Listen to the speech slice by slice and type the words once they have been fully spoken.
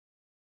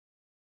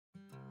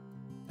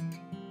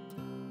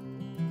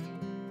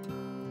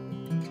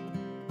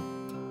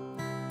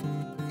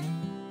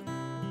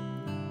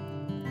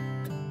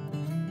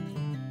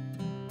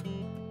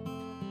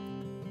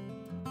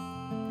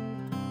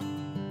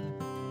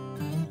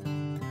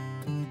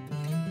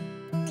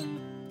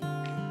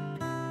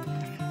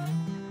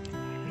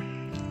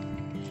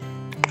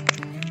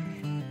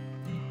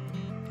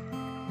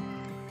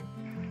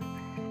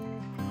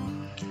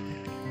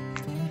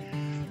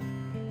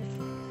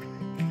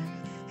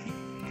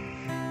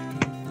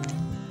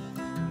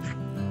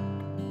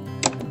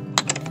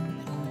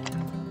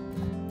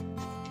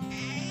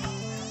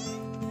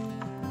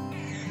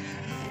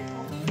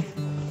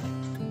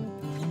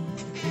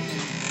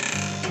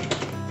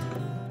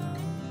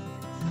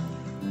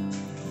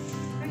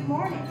Good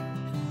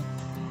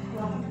morning.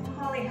 Welcome to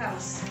MacAuley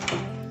House.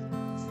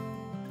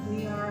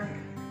 We are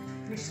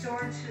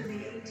restored to the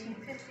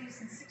 1850s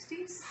and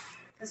 60s.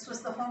 This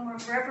was the home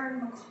of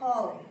Reverend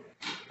MacAuley,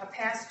 a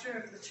pastor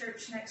of the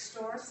church next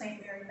door,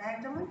 St. Mary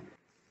Magdalene.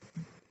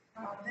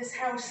 This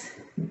house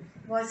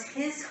was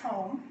his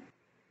home,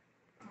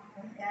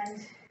 and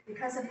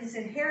because of his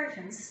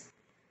inheritance,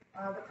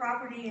 the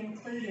property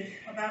included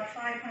about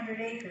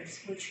 500 acres,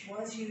 which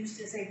was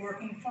used as a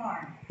working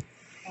farm,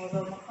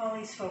 although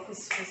MacAuley's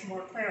focus was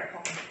more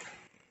clerical.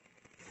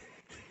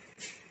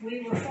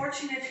 We were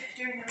fortunate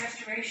during the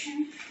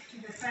restoration to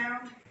have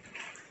found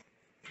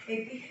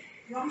a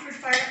Rumford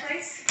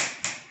fireplace,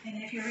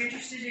 and if you're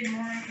interested in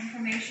more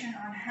information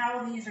on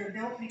how these are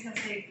built, because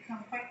they've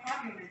become quite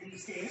popular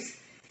these days,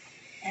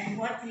 and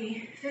what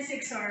the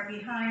physics are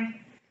behind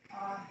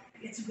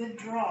its good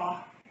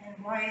draw and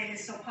why it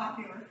is so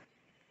popular.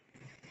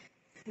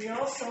 We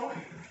also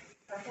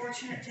are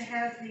fortunate to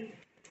have the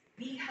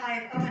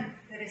beehive oven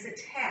that is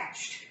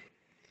attached,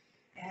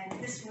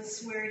 and this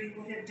was where you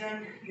would have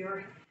done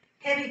your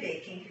heavy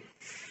baking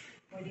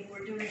when you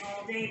were doing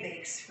all-day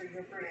bakes for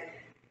your bread.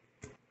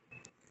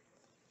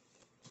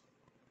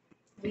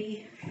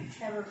 We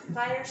have a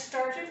fire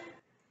started,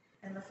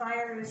 and the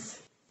fire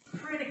is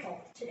critical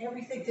to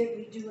everything that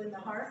we do in the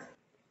hearth.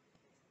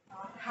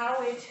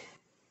 How it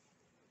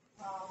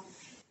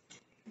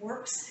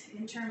works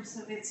in terms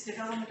of its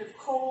development of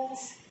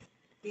coals,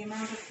 the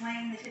amount of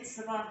flame that hits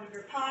the bottom of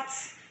your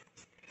pots,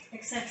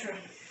 etc.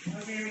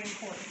 are very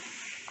important.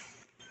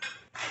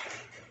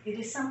 It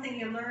is something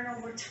you learn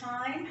over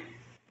time,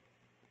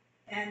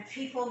 and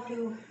people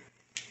who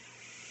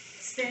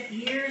spent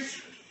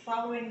years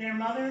following their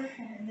mother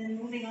and then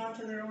moving on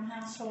to their own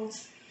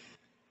households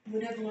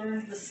would have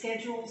learned the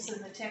schedules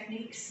and the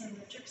techniques and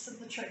the tricks of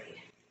the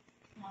trade.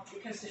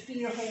 Because to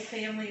feed a whole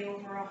family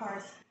over a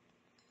hearth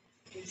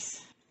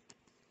is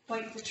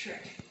quite the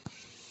trick.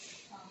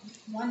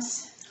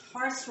 Once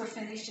hearths were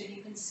finished, and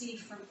you can see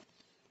from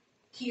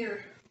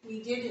here,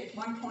 we did at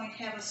one point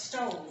have a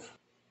stove.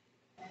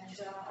 And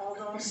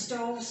although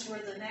stoves were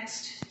the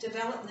next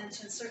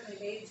development and certainly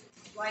made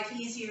life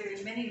easier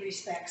in many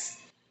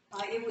respects,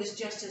 it was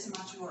just as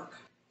much work.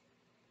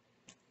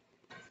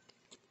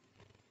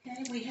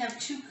 Okay, we have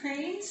two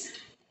cranes,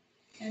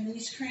 and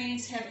these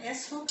cranes have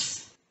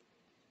S-hooks,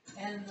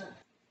 and the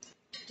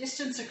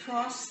distance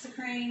across the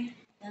crane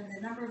and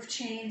the number of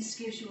chains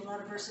gives you a lot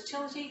of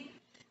versatility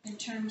in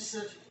terms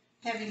of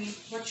having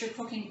what you're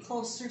cooking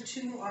closer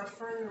to or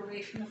further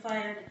away from the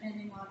fire,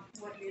 depending on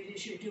what it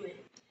is you're doing.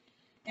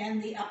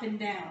 And the up and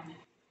down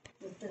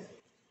with the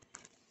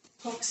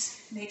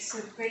hooks makes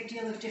a great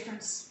deal of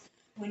difference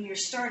when you're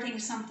starting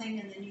something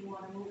and then you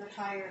want to move it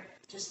higher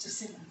just to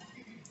simmer.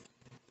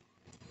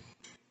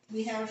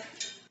 We have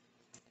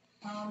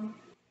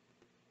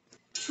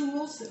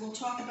tools that we'll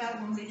talk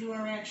about when we do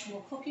our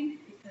actual cooking,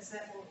 because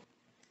that will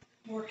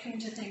work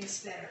into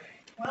things better.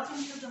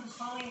 Welcome to the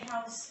MacAuley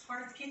House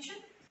Hearth Kitchen.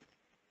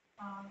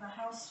 The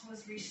house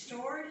was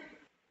restored,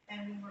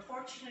 and we were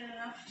fortunate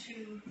enough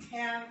to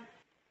have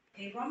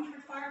a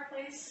Rumford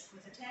fireplace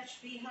with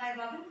attached beehive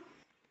oven,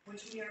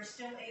 which we are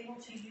still able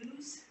to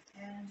use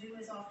and do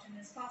as often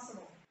as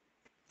possible.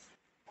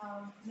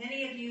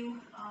 Many of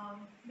you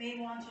may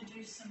want to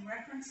do some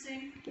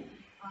referencing.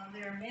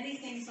 There are many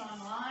things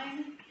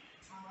online,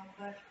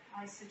 but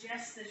I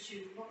suggest that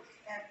you look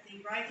at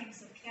the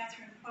writings of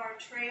Catherine Parr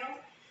Trail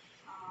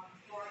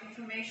for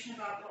information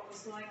about what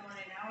was going on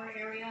in our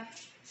area,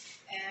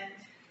 and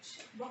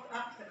look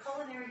up the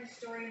culinary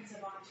historians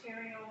of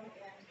Ontario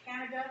and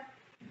Canada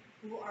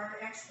who are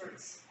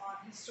experts on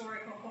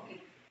historical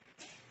cooking.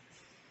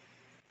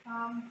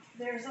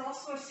 There's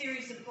also a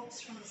series of books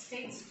from the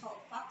States called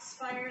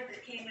Foxfire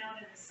that came out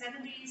in the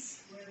 70s,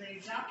 where they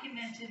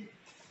documented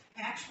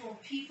actual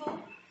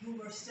people who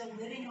were still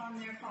living on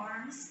their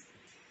farms,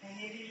 and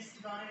it is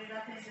divided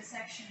up into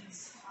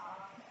sections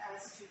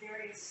as to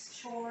various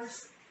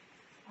chores,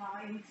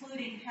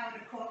 including how to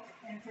cook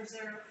and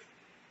preserve,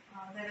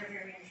 that are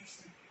very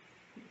interesting.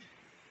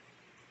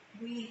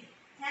 We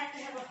have to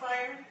have a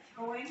fire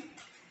going.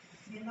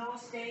 In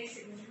those days,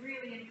 it was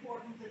really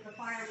important that the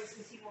fire was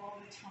with you all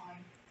the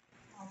time.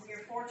 We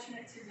are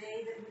fortunate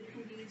today that we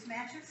could use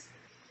matches.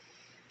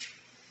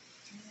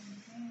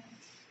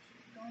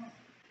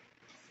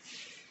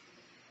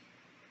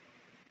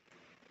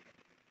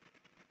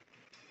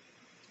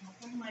 I'll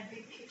bring my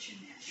big kitchen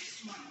matches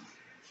tomorrow.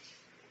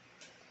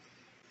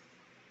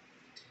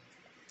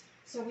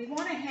 So we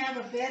want to have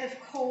a bed of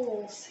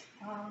coals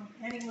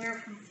anywhere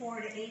from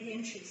 4 to 8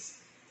 inches.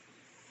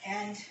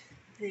 And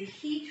the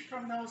heat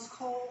from those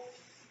coals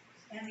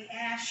and the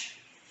ash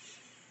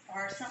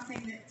are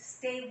something that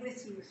stay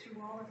with you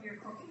through all of your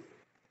cooking.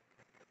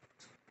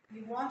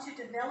 You want to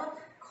develop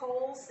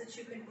coals that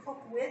you can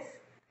cook with,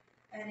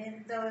 and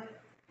in the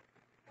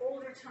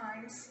older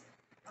times,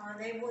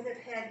 they would have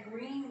had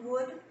green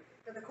wood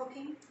for the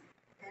cooking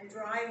and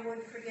dry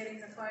wood for getting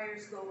the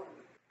fires going.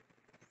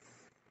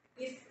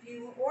 If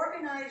you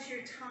organize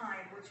your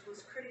time, which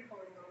was critical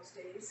in those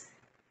days,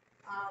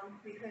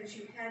 because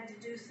you had to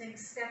do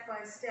things step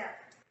by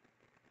step.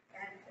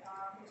 And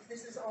if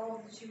this is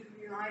all that you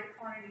relied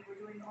upon and you were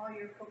doing all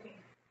your cooking,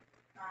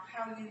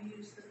 how you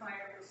used the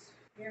fire was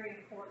very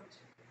important.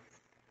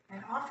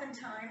 And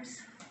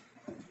oftentimes,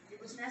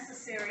 it was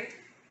necessary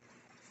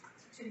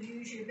to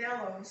use your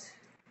bellows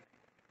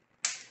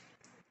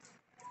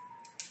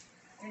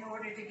in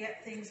order to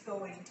get things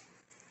going.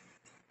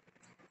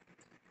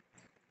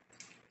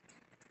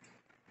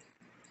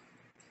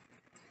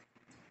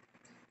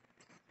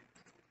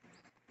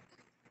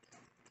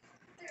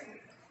 There we go.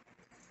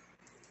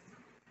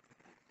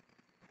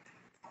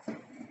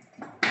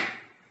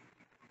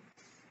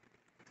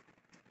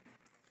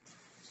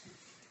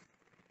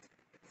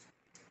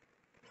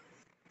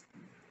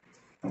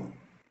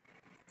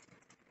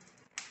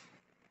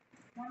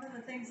 One of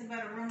the things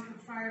about a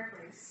Rumford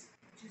fireplace,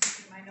 which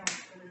isn't in my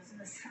notes, but it's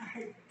an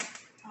aside,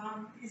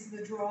 is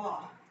the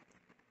draw.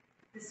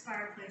 This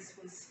fireplace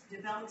was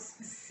developed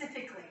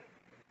specifically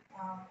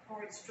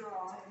for its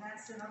draw, and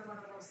that's another one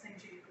of those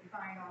things you can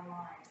find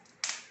online.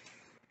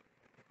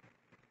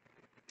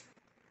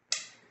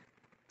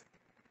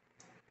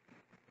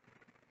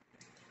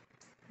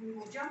 We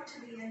will jump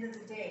to the end of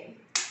the day.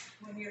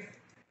 When you're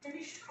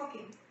finished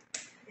cooking,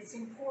 it's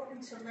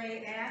important to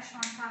lay ash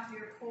on top of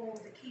your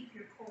coal to keep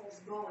your coals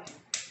going,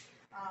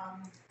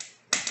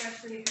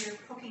 especially if you're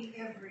cooking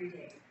every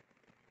day.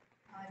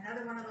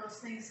 Another one of those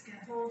things can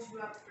hold you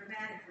up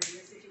dramatically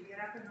is if you get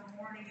up in the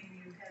morning and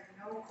you have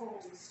no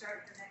coal to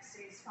start the next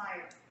day's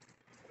fire.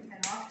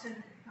 And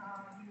often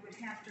you would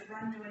have to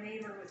run to a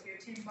neighbor with your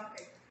tin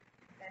bucket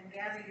and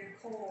gather your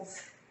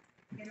coals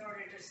in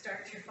order to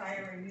start your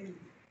fire anew.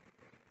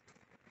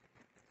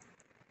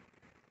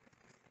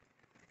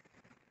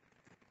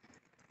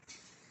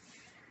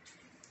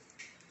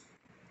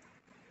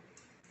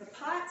 The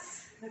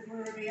pots that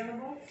were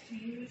available to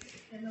use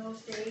in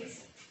those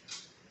days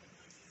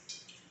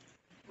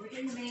were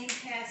in the main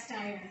cast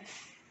iron.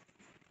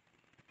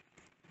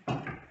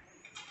 And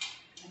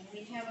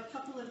we have a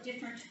couple of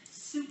different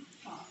soup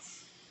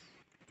pots.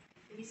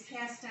 These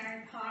cast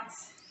iron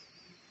pots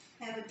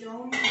have a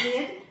domed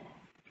lid,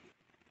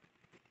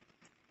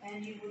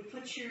 and you would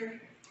put your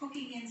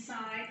cooking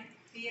inside,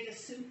 be it a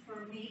soup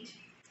or meat.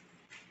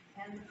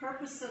 And the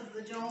purpose of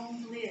the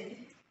domed lid,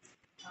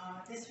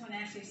 this one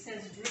actually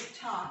says drip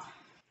top,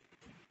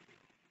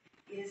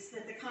 is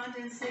that the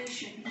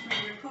condensation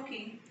from your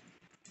cooking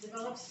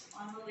develops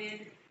on the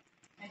lid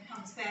and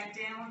comes back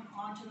down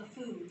onto the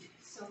food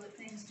so that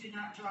things do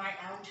not dry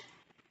out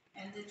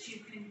and that you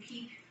can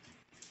keep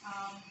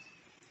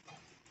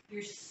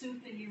your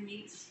soup and your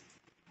meats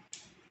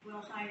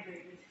well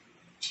hydrated.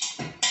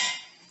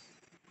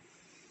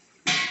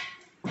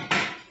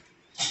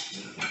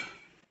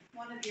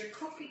 One of your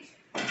quick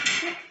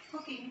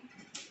cooking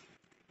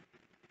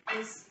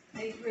is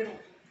a griddle.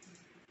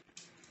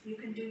 You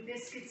can do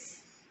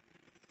biscuits.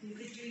 You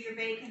could do your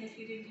bacon if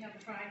you didn't have a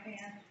fry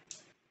pan.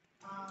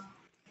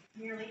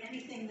 Nearly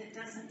anything that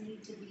doesn't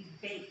need to be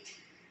baked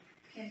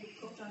can be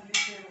cooked on your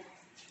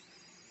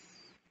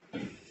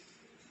griddle.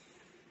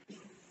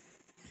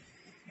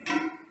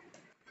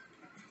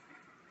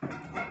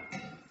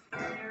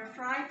 There are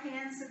fry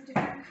pans of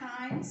different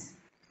kinds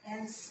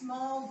and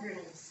small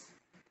griddles.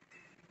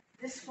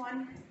 This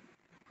one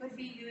could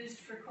be used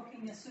for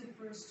cooking a soup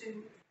or a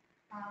stew,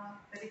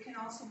 but it can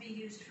also be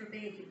used for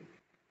baking.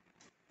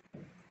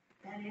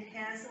 And it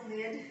has a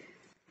lid.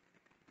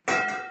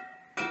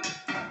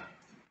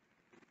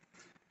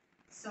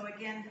 So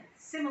again,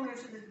 similar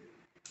to the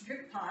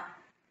drip pot,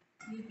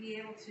 you'd be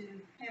able to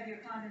have your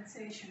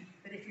condensation,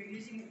 but if you're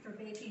using it for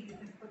baking, you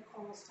can put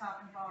coals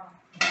top and bottom.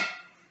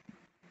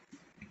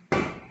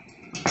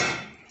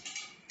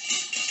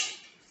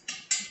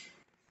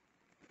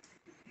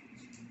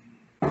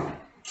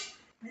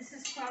 This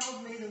is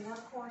probably the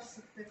workhorse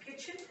of the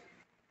kitchen.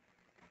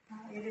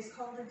 It is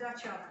called a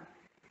Dutch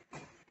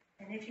oven.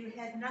 And if you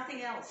had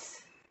nothing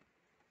else,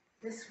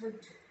 this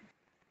would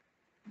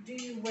do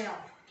you well.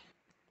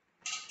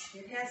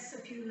 It has a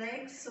few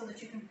legs so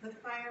that you can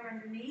put fire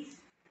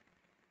underneath,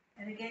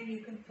 and again you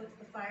can put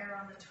the fire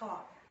on the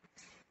top.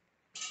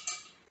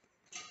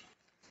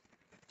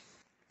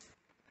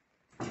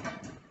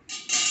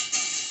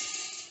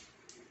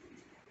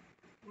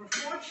 We're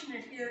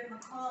fortunate here at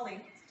MacAuley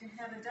to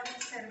have a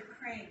double set of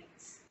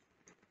cranes.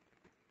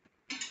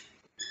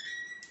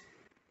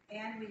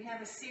 And we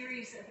have a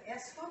series of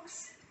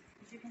S-hooks,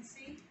 as you can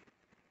see,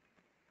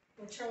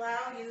 which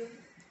allow you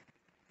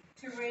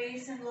to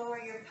raise and lower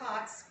your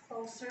pots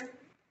closer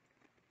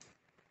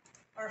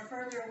or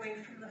further away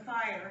from the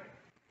fire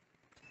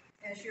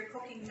as your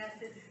cooking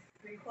method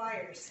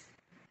requires.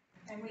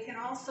 And we can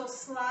also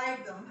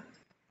slide them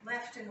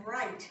left and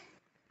right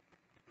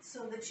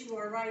so that you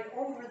are right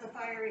over the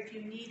fire if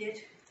you need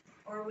it,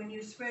 or when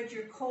you spread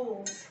your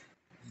coals,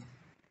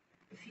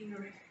 if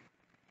you're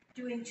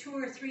doing 2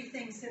 or 3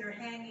 things that are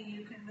hanging,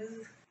 you can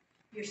move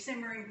your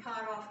simmering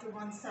pot off to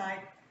one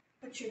side,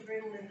 put your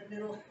griddle in the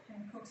middle,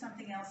 and cook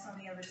something else on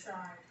the other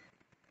side.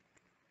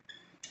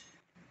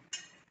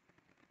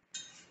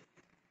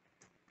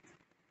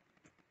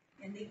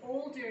 In the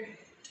older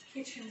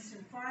kitchens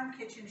and farm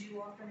kitchens,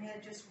 you often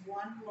had just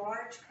one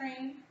large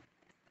crane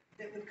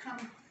that would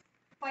come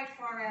quite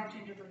far out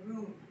into the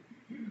room.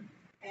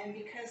 And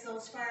because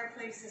those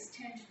fireplaces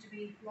tended to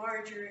be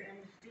larger and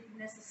didn't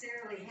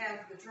necessarily have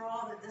the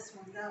draw that this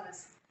one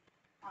does,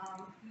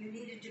 you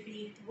needed to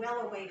be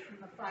well away from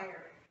the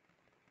fire.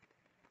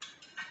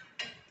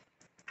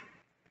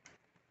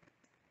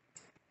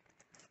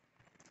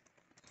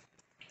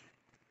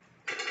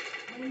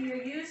 When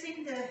you're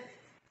using the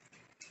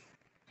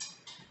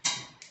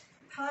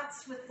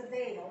pots with the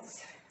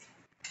bales,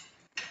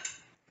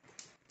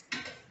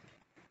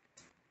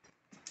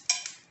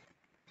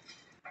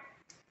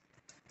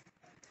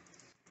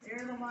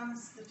 they're the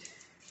ones that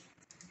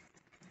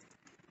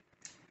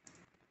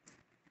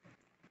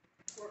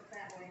work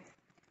that way.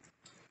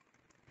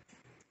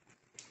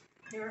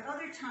 There are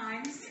other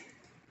times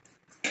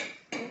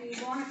when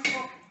you want to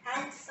cook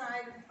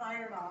outside of the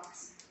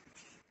firebox.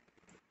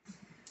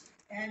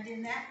 And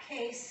in that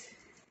case,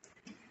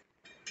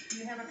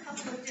 you have a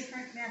couple of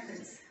different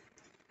methods.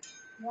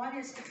 One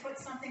is to put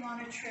something on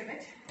a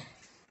trivet,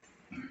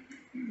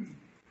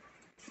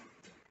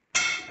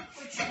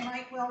 which you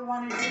might well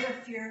want to do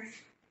if you're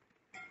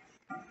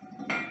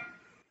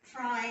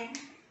frying.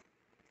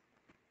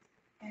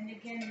 And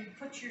again, you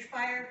put your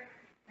fire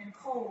and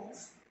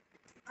coals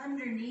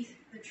underneath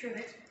the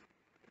trivet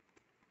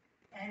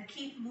and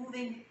keep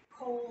moving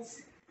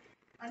coals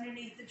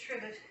underneath the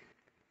trivet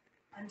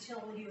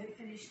until you have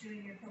finished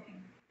doing your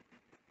cooking.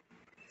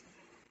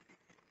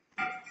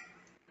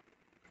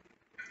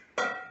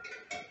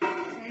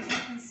 As you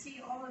can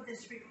see, all of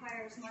this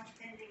requires much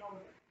bending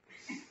over.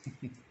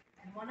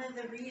 And one of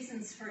the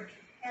reasons for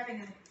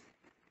having a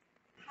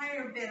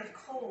higher bed of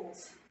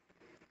coals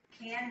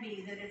can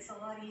be that it's a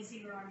lot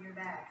easier on your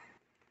back,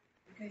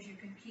 because you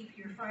can keep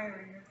your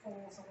fire and your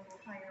coals a little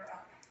higher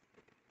up.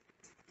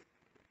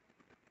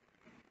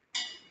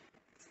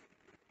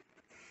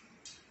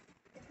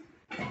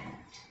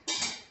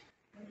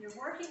 When you're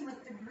working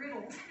with the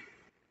griddle,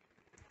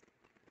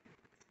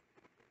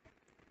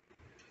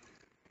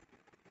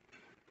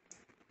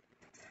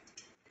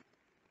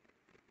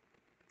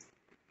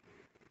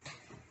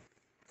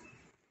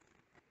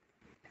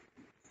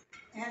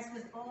 as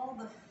with all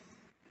the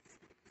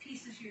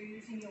pieces you're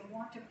using, you'll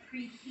want to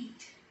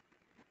preheat.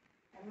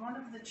 And one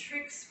of the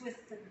tricks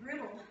with the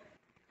griddle,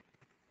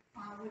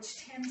 which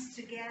tends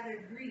to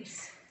gather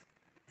grease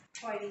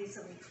quite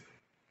easily,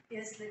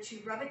 is that you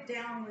rub it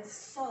down with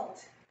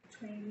salt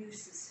between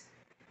uses.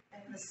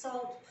 And the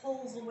salt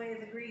pulls away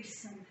the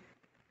grease and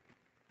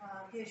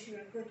gives you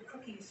a good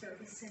cooking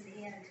surface in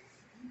the end.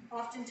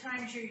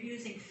 Oftentimes you're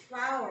using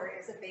flour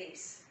as a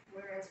base,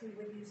 whereas we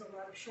would use a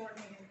lot of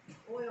shortening and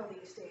oil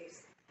these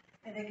days.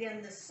 And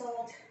again, the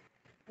salt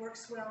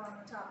works well on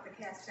the top of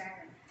the cast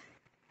iron.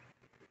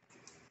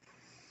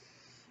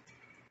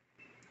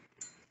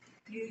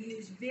 You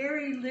use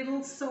very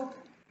little soap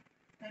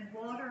and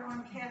water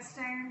on cast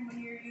iron when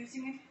you're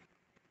using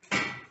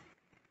it.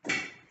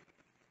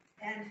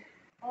 And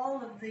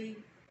all of the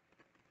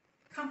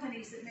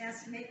companies that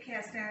make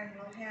cast iron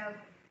will have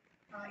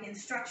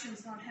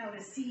instructions on how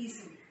to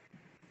season.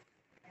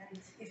 And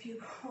if you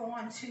go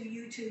onto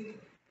YouTube,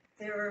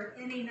 there are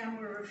any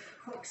number of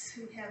cooks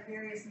who have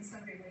various and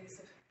sundry ways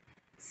of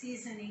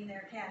seasoning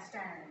their cast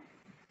iron.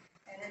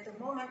 And at the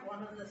moment,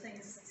 one of the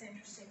things that's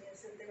interesting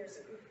is that there's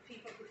a group of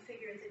people who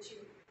figure that you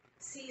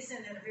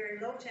season at a very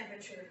low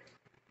temperature,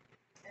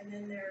 and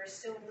then there are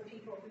still the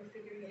people who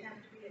figure you have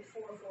to be at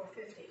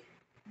 450.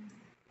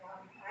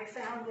 I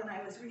found when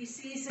I was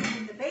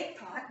re-seasoning the bake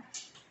pot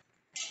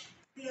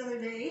the other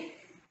day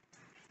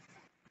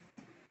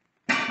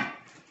that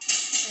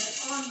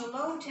on the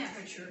low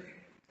temperature,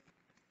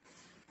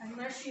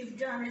 unless you've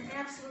done an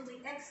absolutely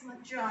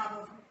excellent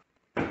job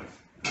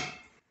of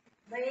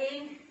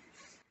laying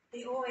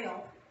the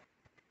oil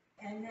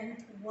and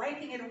then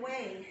wiping it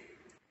away,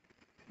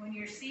 when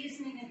you're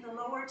seasoning at the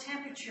lower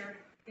temperature,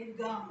 it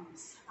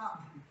gums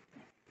up.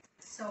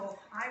 So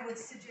I would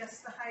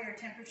suggest the higher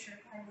temperature.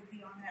 I would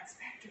be on that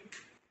spectrum.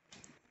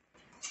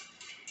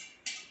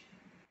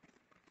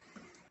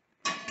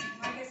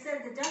 Like I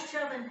said, the Dutch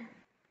oven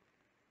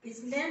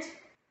is meant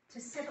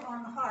to sit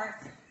on the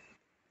hearth,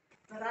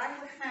 but I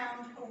have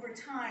found over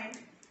time,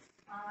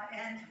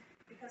 and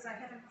because I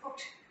haven't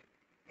cooked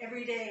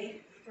every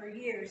day for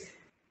years,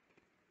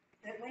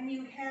 that when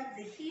you have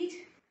the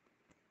heat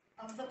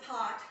of the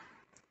pot,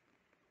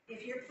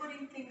 if you're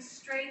putting things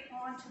straight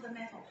onto the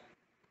metal,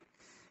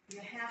 you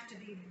have to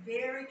be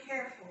very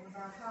careful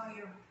about how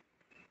you're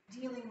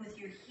dealing with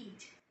your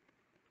heat.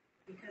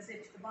 Because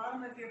if the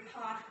bottom of your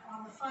pot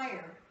on the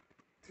fire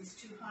is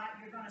too hot,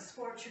 you're going to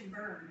scorch and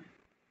burn.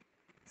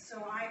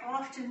 So I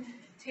often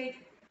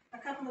take a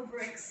couple of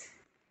bricks,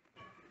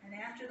 and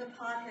after the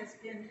pot has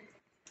been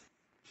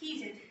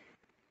heated,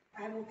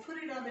 I will put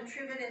it on the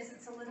trivet as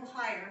it's a little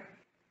higher,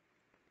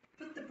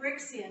 put the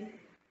bricks in,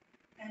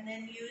 and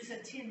then use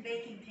a tin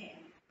baking pan.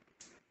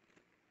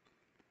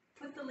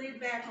 Put the lid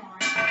back on,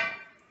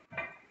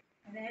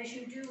 and as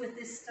you do with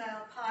this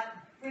style pot,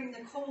 bring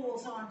the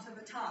coals onto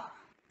the top.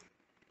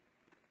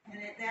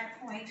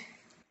 point,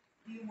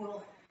 you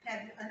will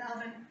have an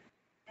oven,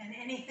 and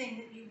anything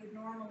that you would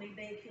normally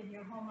bake in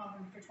your home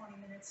oven for 20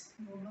 minutes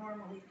will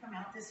normally come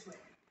out this way.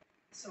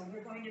 So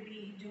we're going to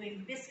be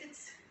doing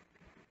biscuits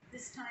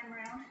this time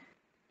around,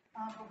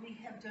 but we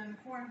have done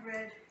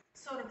cornbread,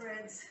 soda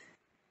breads,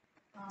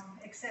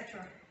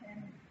 etc.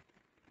 And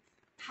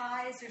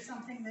pies are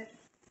something that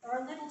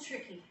are a little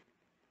tricky.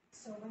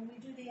 So when we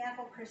do the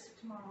apple crisp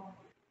tomorrow,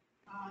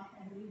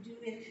 and we do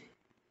it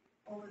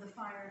over the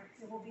fire,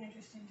 it will be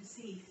interesting to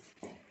see.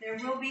 There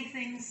will be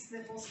things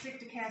that will stick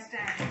to cast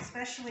iron,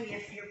 especially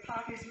if your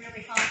pot is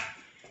really hot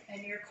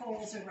and your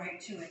coals are right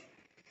to it.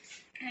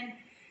 And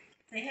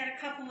they had a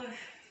couple of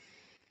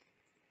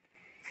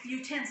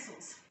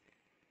utensils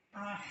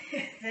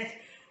that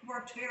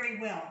worked very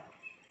well.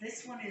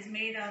 This one is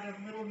made out of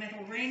little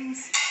metal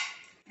rings,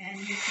 and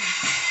you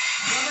can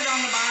rub it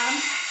on the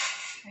bottom,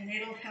 and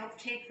it'll help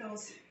take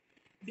those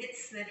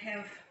bits that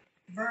have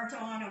burnt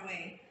on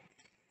away.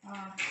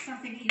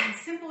 Something even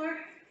simpler,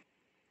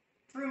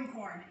 broom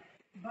corn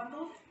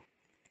bundled,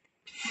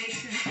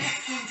 makes an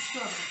excellent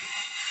scrubber.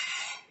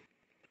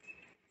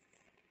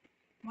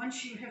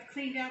 Once you have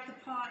cleaned out the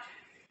pot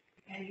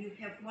and you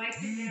have wiped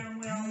it down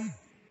well,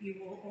 you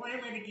will oil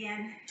it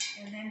again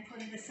and then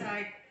put it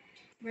aside,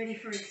 ready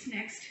for its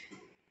next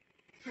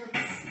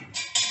purpose.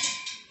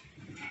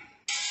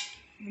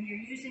 When you're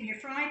using your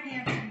fry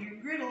pan and your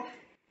griddle,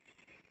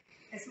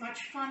 as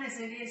much fun as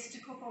it is to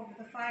cook over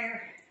the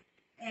fire,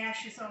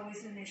 ash is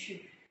always an issue.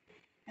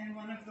 And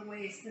one of the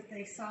ways that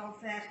they solve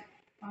that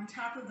on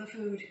top of the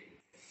food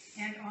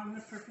and on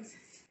the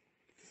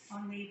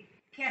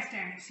cast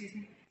iron,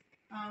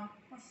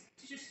 was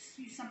to just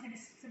use something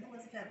as simple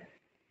as a feather.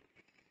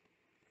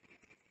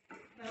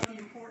 About the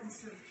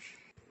importance of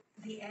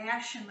the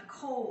ash and the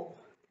coal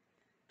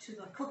to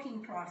the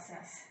cooking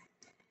process.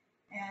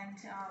 And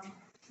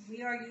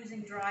we are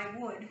using dry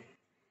wood,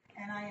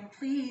 and I am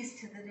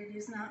pleased that it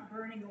is not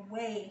burning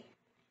away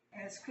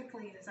as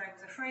quickly as I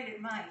was afraid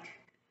it might.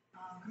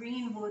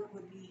 Green wood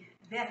would be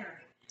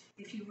better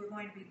if you were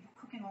going to be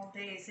cooking all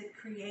day, as it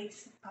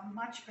creates a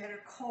much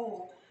better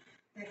coal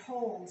that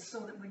holds, so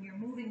that when you're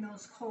moving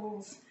those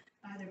coals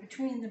either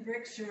between the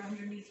bricks or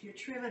underneath your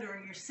trivet,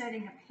 or you're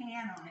setting a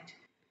pan on it,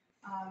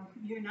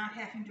 you're not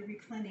having to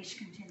replenish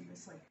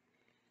continuously.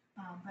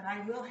 But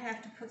I will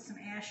have to put some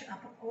ash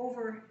up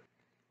over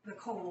the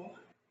coal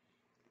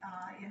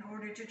in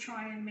order to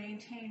try and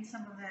maintain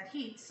some of that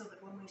heat, so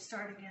that when we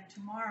start again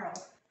tomorrow,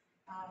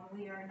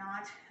 we are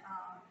not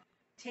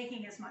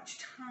taking as much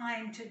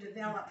time to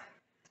develop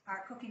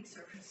our cooking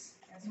surface.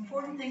 As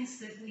important things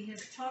that we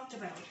have talked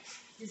about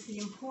is the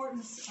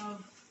importance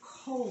of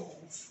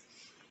coals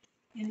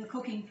in the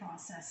cooking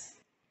process.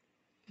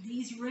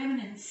 These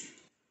remnants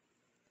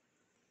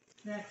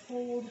that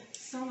hold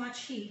so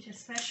much heat,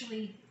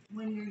 especially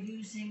when you're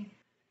using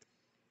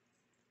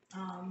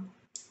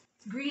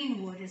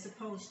green wood as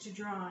opposed to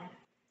dry,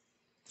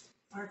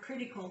 are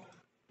critical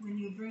when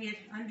you bring it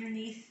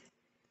underneath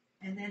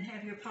and then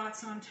have your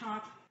pots on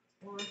top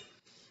or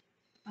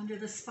under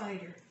the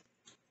spider.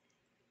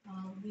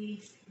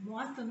 We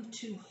want them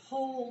to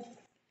hold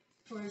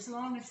for as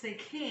long as they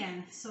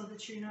can, so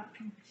that you're not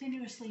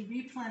continuously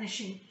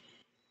replenishing,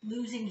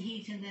 losing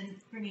heat, and then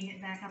bringing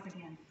it back up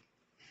again.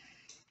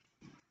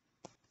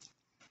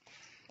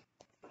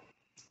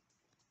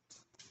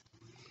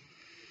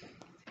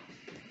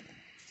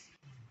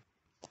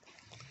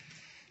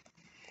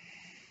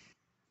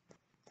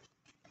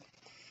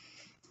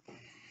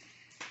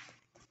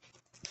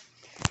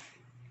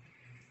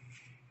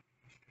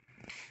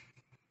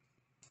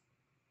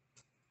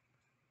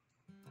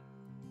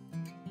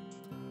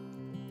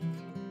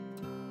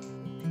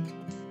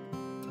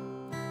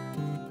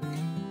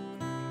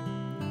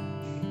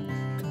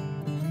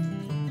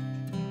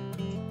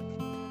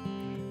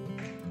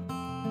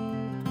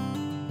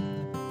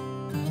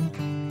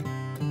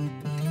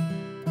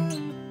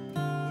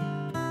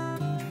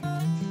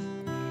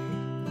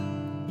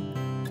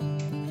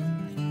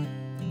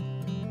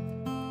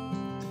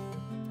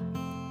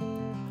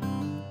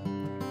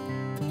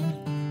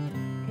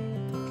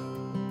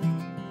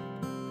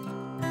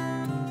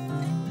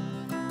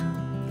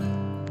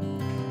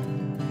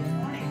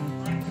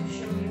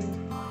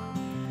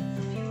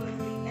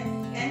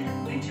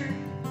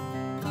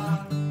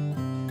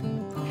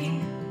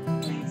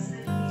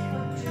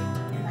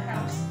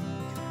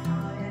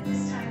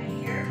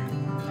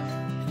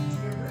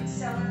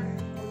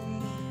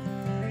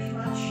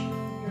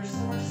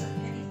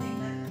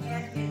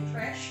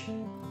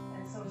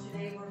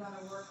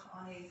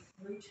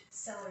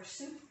 Cellar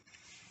soup.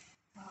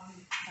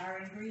 Our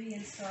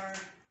ingredients are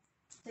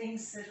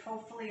things that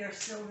hopefully are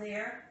still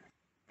there,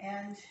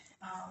 and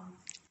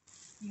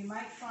you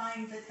might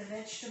find that the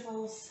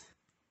vegetables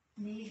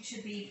need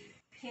to be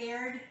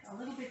pared a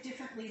little bit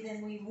differently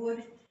than we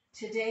would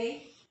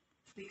today,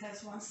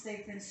 because once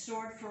they've been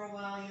stored for a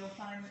while, you'll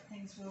find that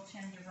things will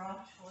tend to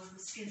rot, or the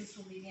skins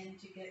will begin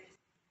to get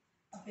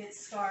a bit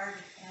scarred,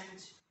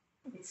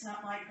 and it's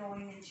not like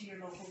going into your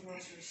local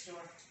grocery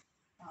store.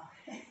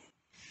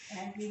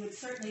 And we would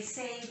certainly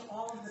save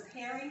all of the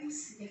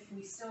pairings if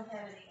we still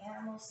had any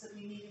animals that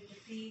we needed to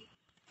feed,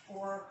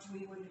 or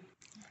we would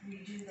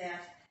redo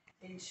that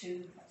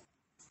into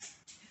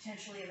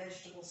potentially a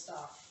vegetable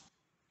stock.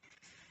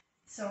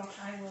 So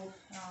I will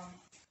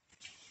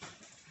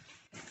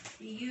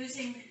be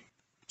using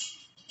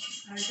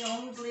our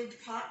domed lid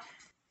pot.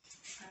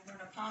 I'm going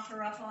to pop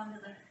her up onto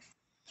the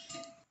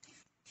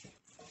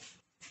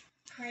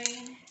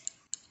crane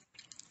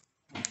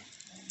and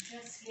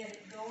just get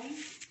it going.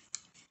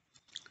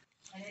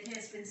 And it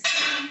has been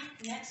sitting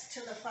next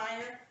to the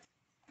fire,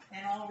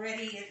 and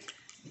already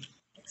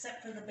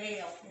except for the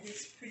bale, it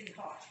is pretty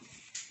hot.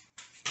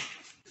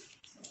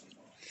 So we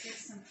will get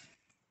some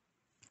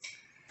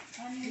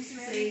onions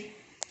ready.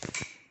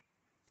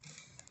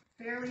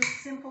 Fairly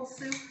simple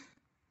soup.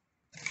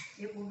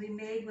 It will be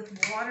made with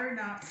water,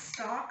 not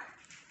stock.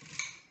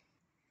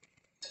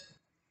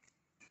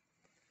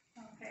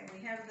 Okay,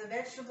 we have the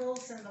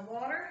vegetables and the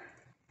water,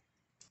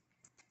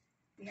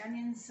 the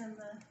onions and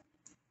the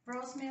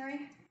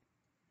rosemary.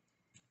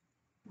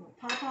 We'll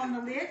pop on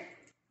the lid,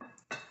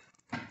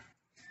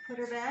 put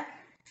her back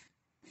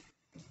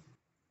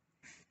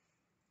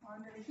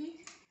onto the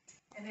heat,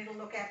 and it'll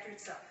look after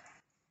itself.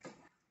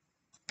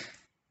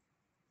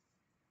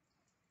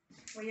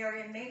 We are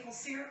in maple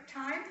syrup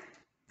time,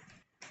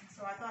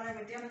 so I thought I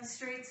would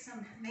demonstrate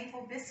some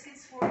maple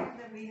biscuits for you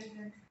that we have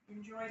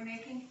enjoyed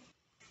making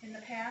in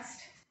the past.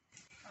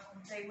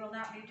 They will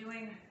not be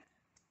doing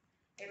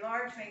a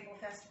large maple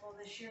festival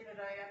this year,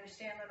 but I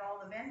understand that all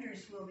the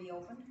vendors will be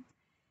open.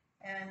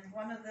 And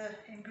one of the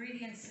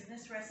ingredients in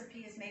this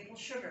recipe is maple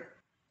sugar.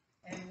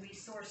 And we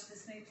source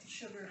this maple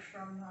sugar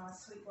from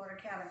Sweetwater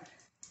Cabinet,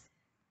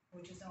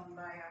 which is owned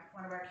by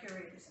one of our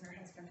curators and her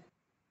husband.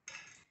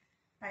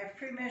 I have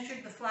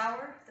pre-measured the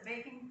flour, the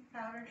baking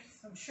powder,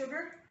 some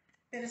sugar,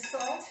 a bit of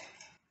salt,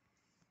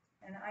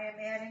 and I am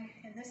adding,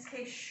 in this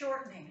case,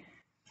 shortening.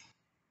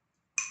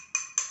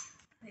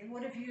 They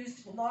would have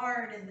used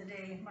lard in the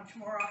day much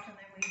more often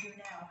than we do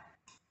now.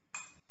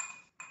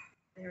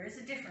 There is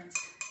a difference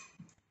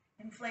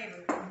in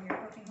flavor when you're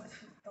cooking with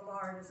the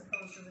lard as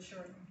opposed to the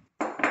shortening.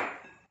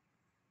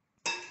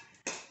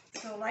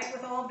 So like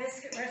with all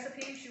biscuit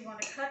recipes, you want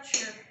to cut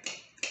your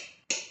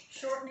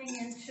shortening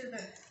into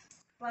the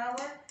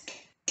flour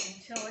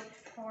until it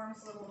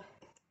forms little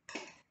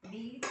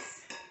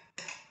beads.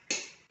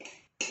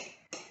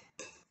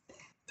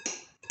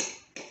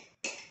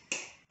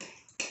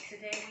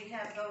 Today we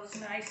have those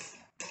nice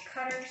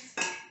cutters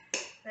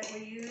that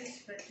we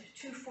use, but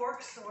 2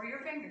 forks or your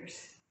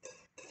fingers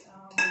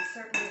would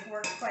certainly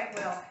work quite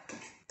well.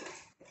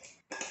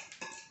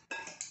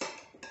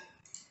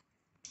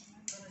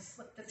 I'm going to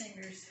slip the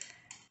fingers.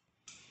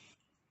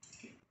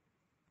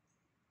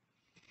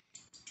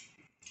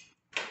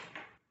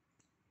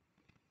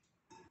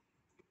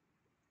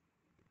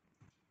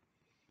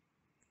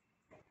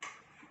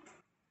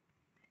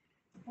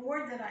 The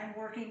board that I'm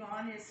working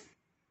on has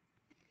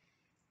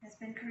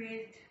been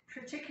created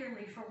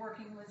particularly for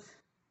working with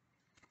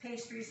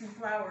pastries and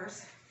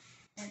flours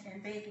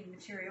and baking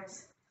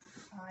materials.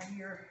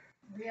 Your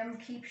rim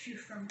keeps you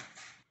from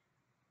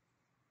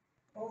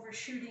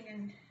overshooting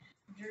and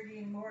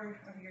dirtying more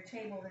of your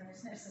table than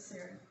is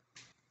necessary.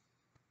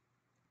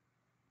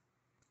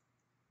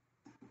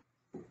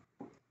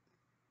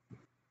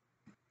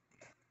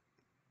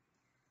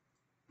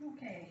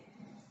 Okay,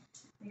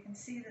 you can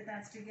see that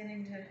that's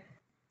beginning to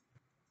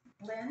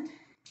blend.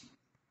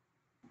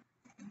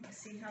 You can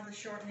see how the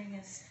shortening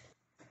is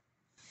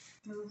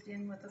moved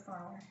in with the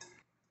flour.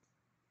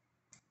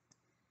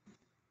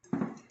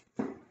 Okay,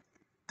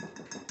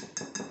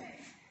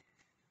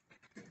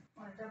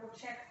 want to double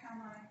check how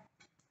my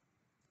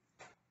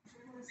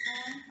griddle is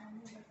going. I'll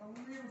move it a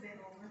little bit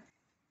over.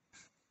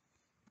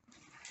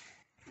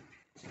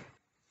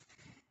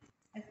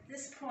 At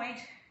this point,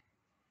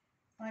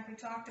 like we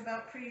talked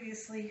about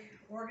previously,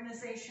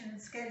 organization and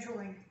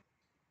scheduling,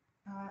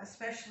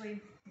 especially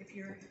if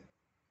you're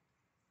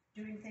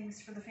doing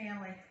things for the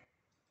family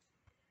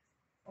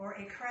or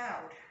a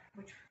crowd,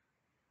 which,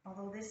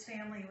 although this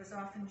family was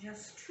often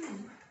just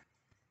 2,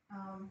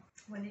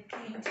 when it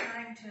came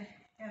time to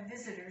have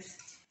visitors,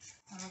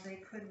 they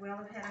could well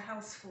have had a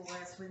house full,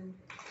 as when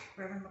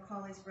Reverend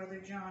MacAuley's brother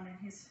John and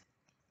his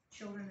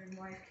children and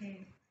wife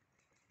came.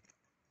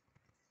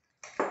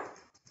 I'm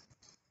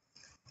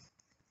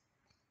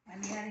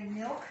adding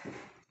milk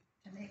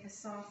to make a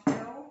soft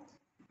dough.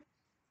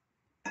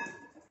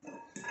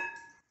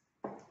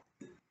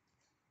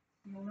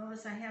 You'll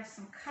notice I have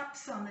some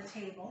cups on the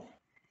table.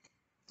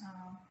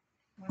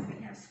 When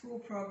we have school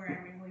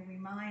programming, we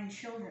remind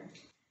children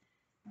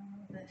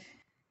that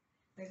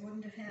they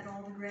wouldn't have had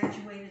all the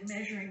graduated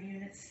measuring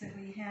units that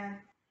we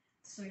had,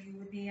 so you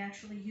would be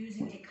actually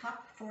using a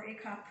cup for a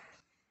cup,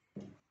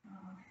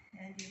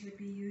 and you would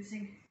be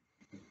using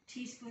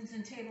teaspoons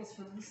and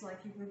tablespoons like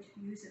you would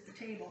use at the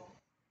table.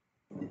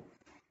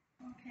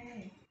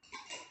 Okay.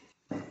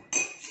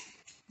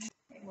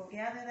 We'll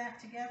gather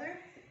that together.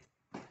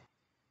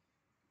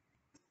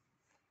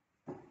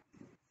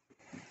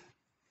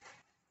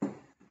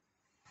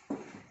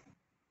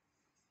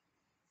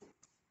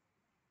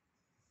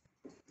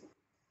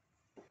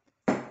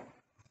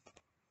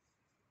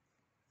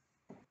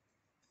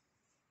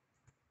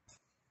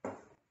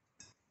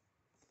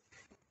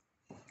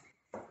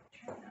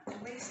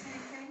 waste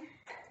anything.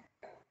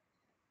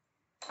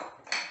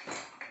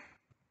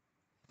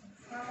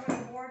 Flour the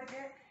board a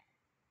bit.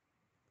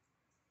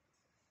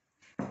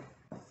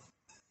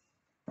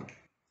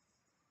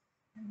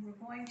 And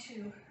we're going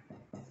to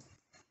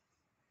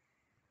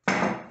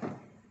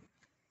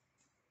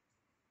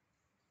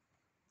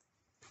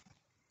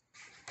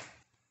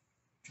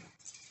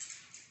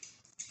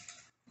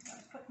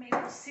put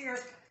maple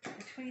syrup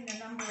between a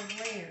number of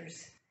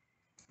layers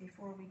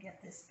before we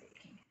get this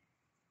baking.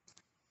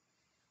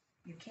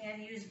 You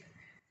can use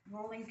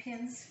rolling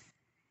pins.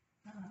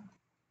 I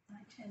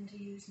tend to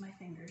use my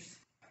fingers.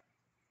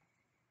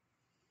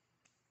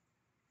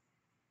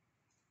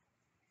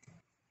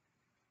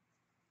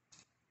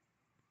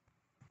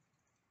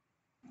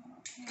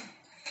 Okay.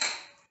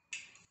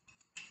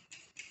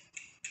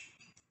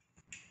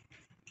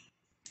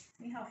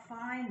 See how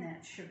fine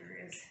that sugar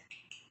is.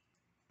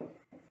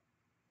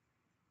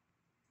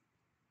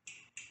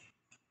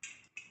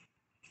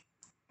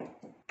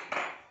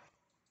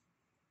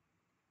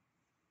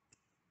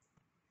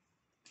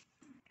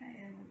 Okay,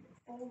 and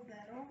we'll fold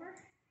that over.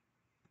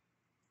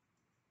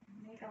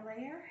 Make a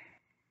layer.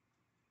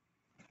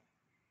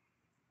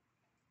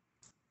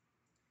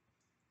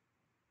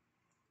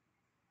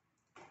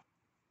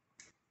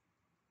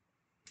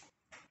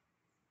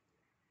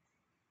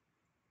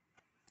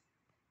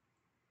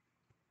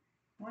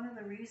 One of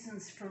the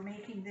reasons for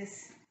making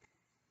this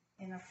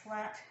in a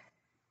flat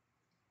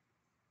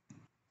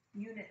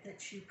unit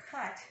that you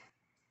cut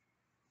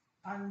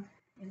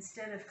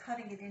instead of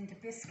cutting it into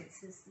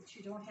biscuits is that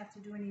you don't have to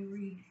do any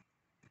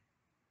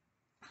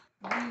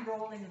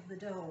re-rolling of the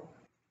dough.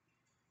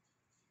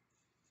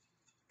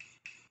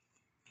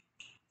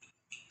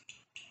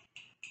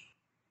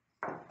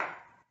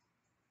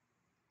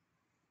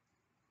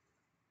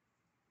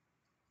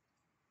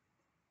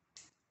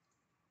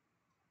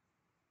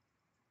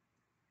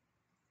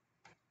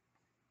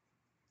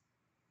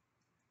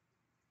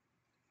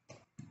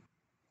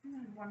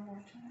 And one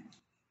more time.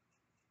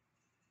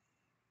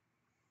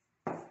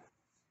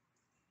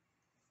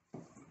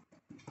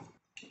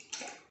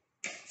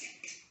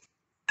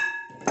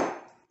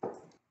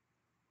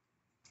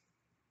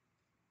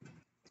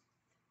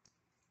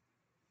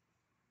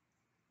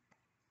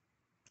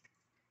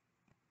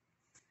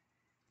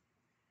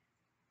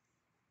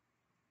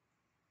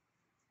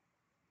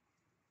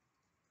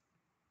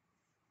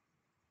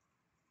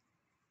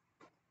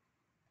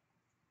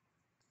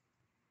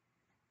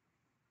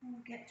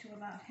 We'll get to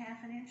about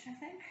 1/2 inch, I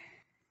think.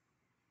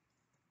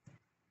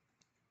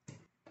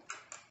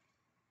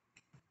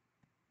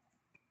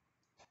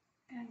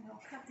 And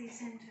we'll cut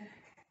these into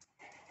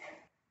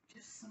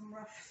just some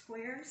rough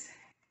squares.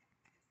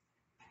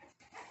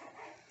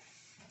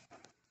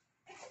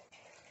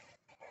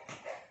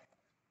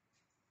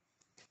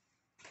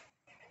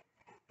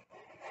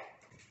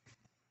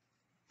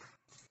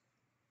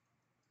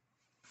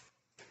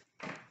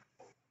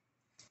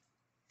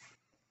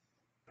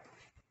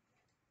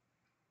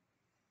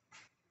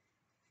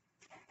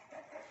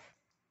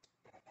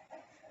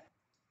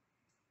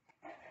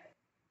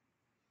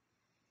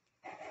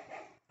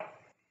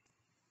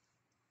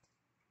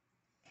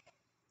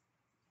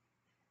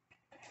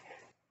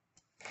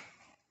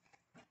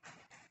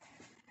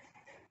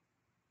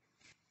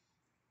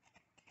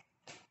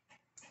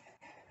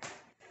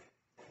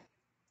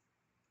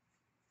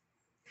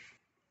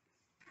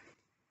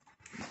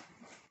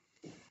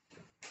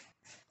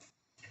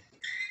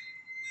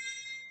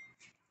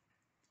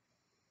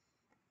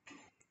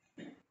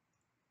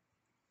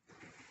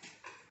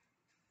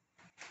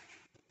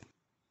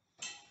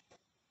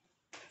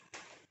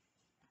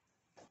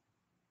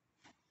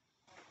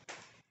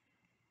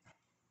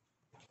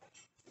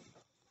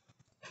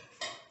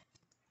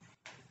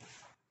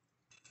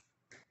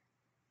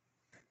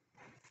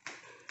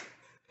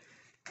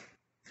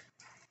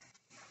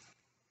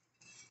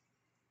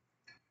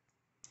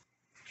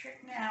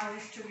 Trick now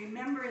is to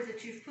remember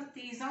that you've put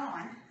these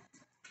on,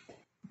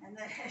 and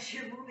that as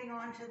you're moving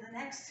on to the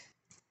next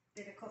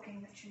bit of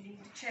cooking that you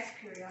need to check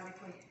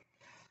periodically.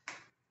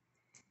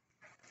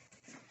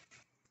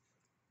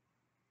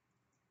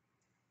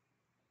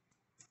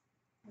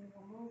 We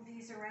will move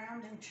these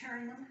around and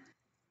turn them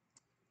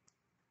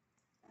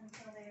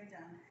until they are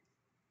done.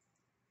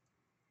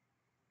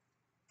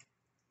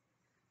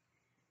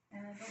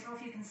 And I don't know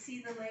if you can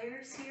see the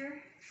layers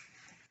here,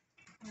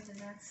 whether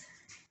that's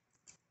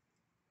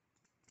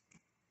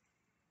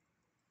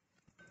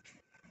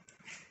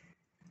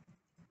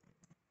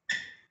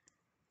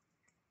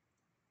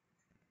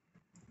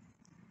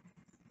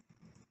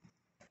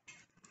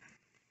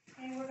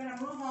okay. We're going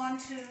to move on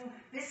to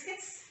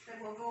biscuits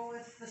that will go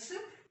with the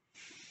soup.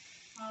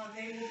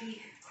 They will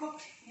be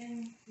cooked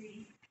in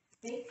the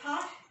bake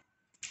pot.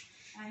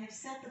 I have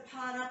set the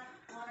pot up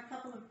on a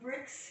couple of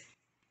bricks.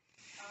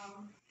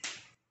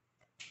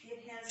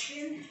 It has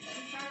been in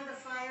front of the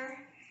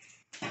fire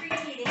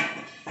preheating.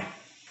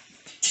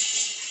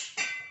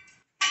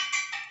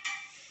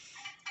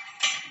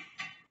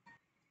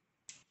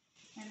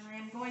 And I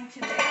am going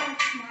to mount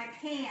my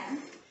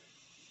pan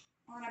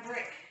on a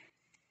brick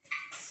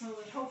so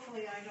that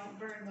hopefully I don't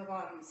burn the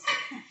bottoms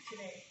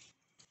today.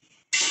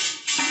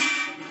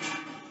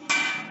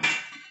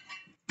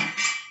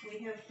 We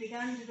have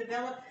begun to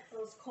develop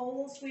those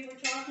coals we were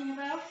talking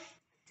about.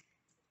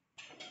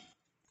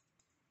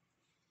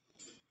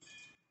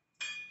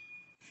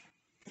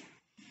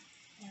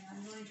 And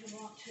I'm going to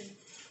want to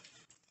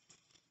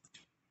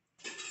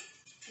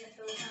get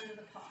those under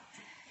the pot.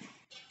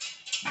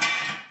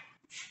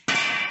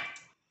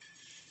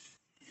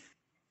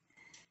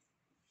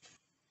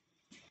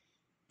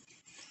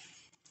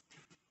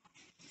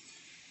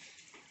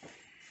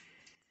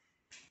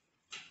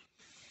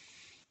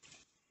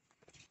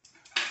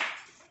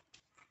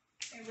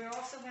 And we're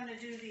also going to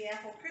do the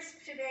apple crisp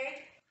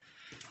today.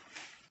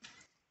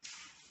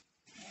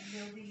 And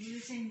we'll be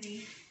using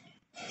the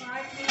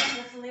 5-pan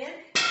with lid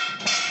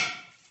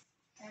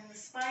and the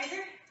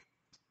spider.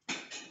 So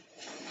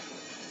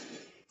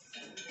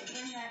we'll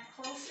bring that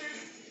closer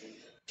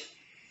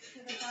to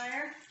the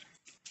fire.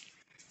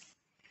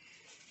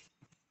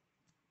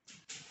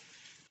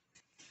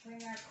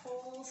 Bring our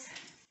coals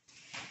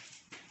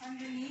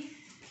underneath.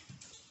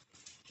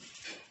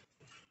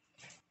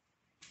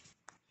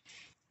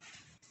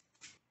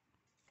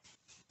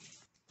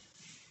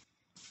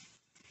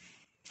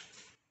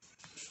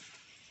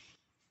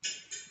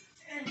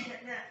 And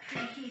get that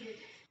preheated.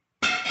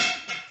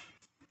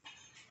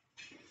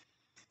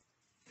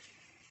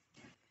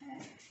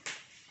 Okay.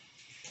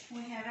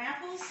 We have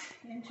apples,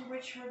 into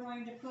which we're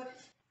going to put,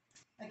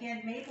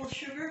 again, maple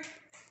sugar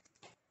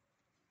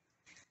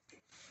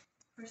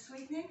for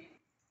sweetening.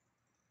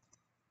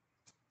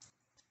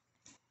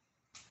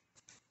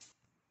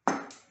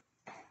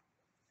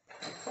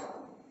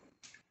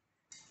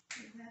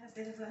 Give that a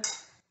bit of a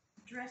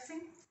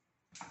dressing.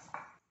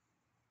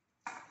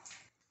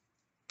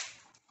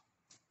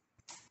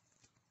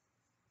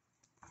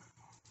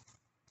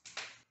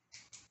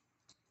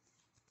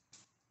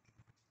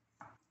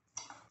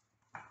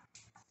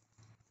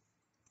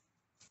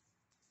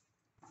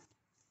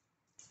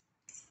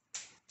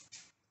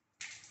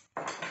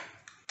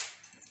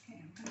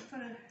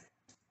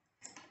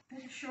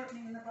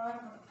 Shortening in the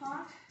bottom of the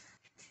pot.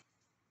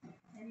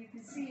 And you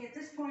can see at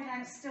this point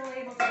I'm still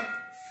able to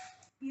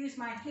use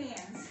my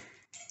hands.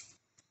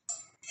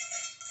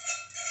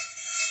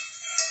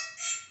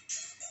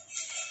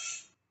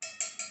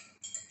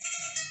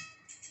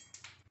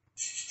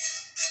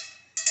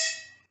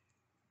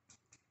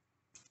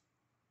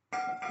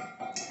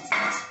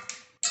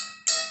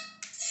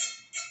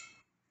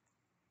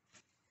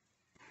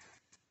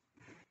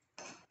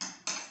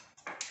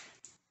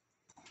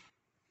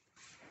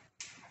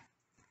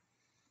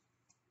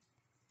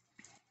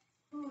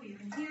 Ooh, you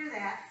can hear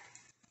that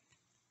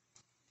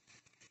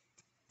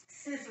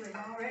sizzling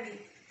already.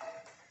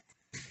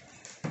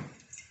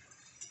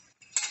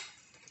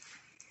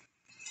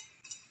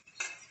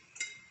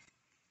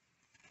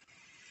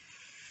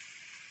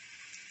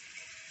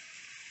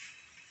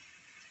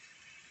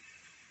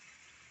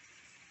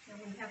 So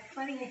we have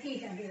plenty of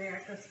heat under there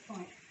at this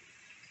point.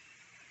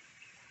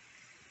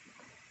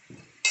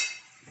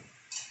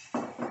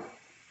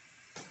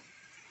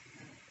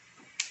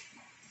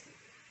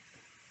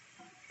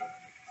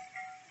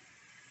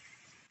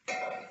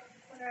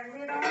 Put our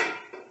lid on.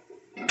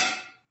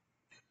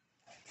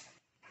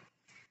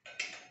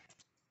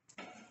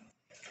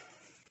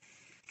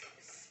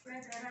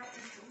 Spread that out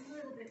just a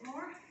little bit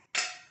more.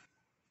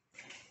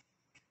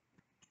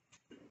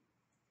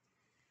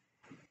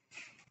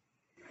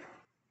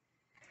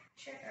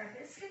 Check our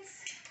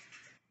biscuits.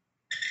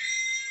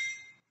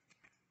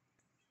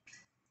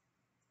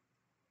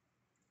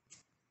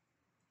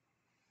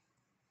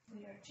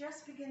 We are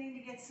just beginning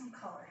to get some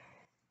color.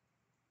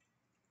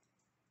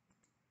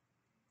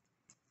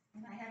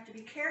 And I have to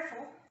be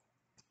careful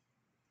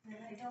that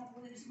I don't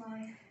lose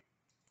my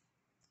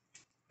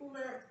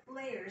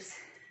layers.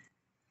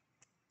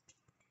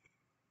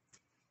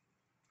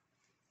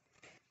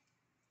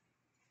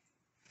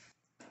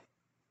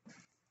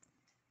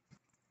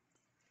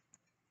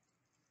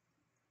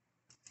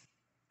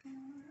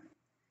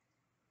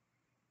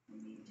 We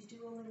need to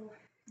do a little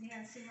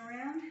dancing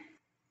around.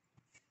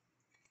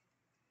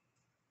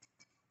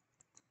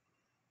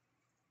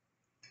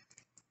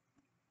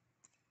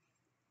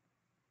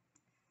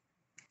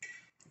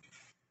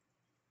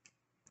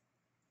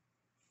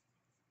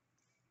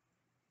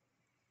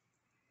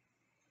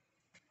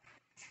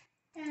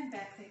 And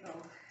back they go.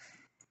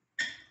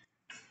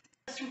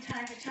 Just from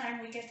time to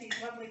time we get these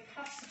lovely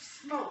puffs of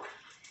smoke.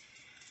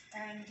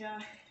 And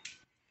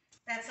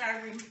that's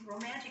our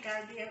romantic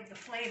idea of the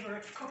flavor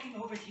of cooking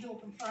over the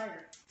open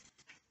fire.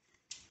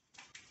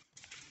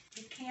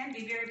 It can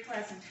be very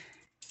pleasant,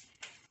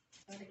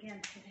 but again,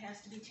 it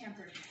has to be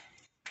tempered.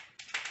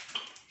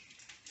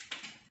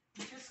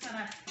 I'm just going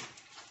to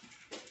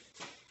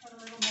put a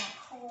little more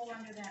coal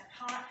under that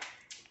pot.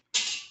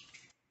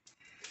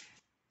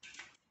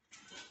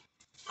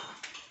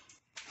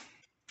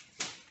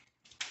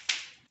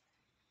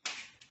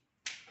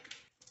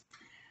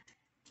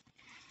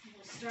 And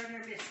we'll start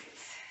our biscuits.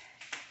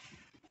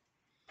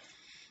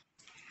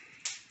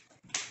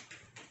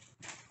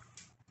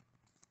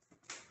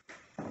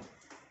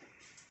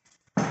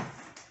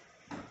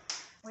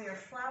 we are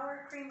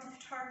flour, cream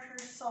of tartar,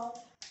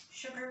 salt,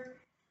 sugar,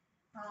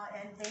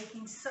 and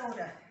baking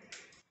soda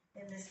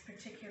in this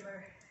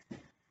particular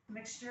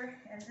mixture.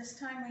 And this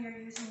time we are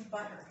using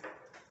butter.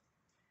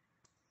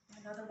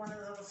 Another one of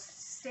those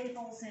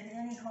staples in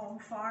any home,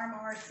 farm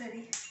or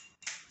city.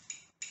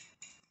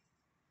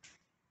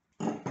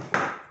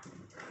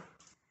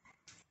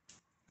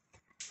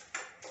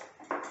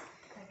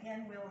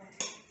 Again, we'll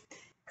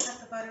cut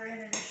the butter in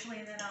initially,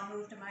 and then I'll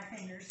move to my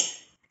fingers.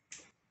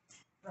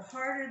 The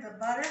harder the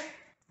butter,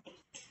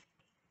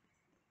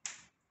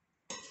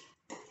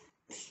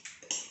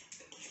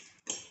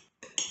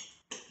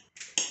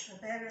 the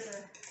better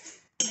the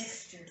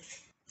mixture.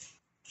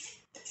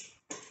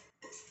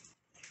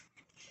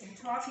 In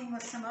talking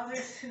with some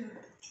others who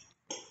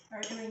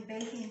are doing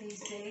baking these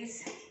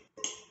days,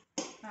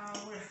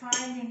 we're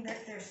finding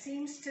that there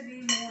seems to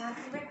be more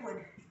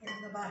liquid in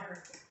the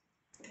butter,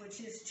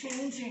 which is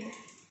changing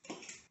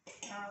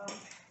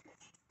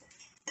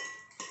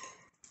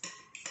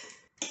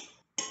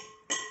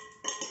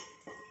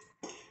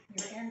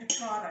your end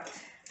product.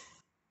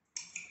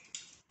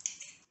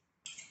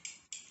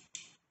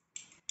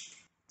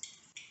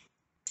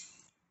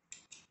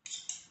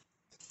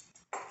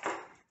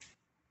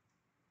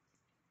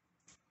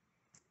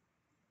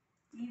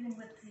 Even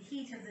with the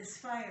heat of this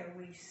fire,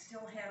 we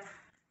still have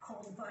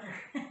cold butter.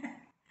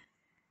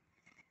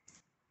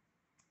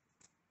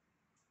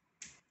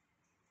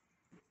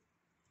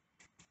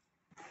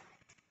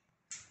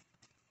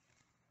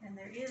 And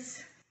there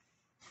is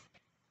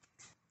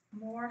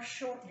more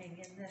shortening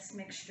in this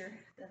mixture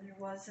than there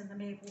was in the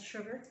maple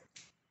sugar.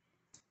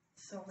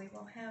 So we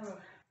will have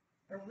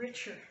a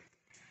richer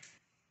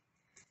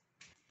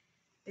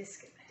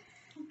biscuit.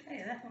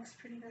 Okay, that looks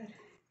pretty good.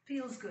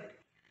 Feels good.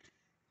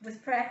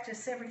 With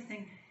practice,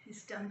 everything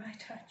is done by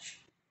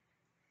touch.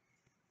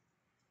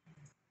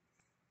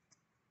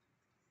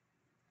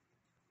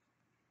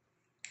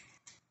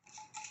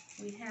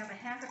 We have a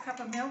half a cup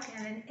of milk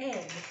and an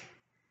egg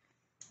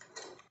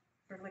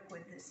for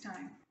liquid this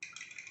time.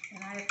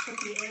 And I have put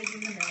the egg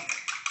in the milk.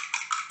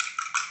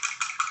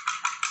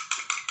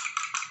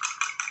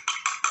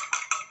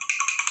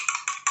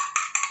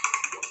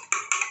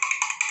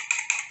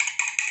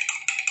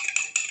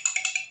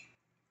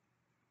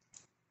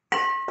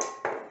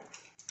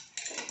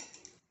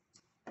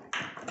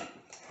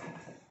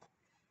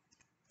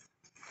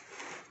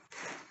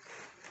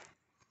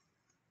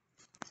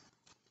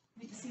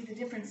 You can see the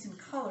difference in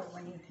color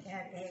when you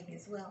add egg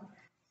as well.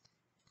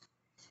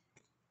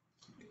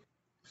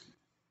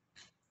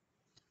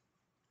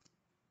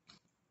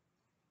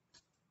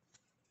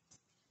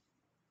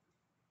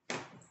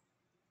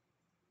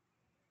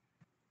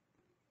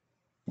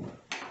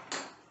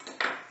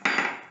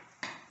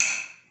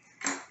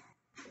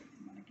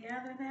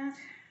 Gather that,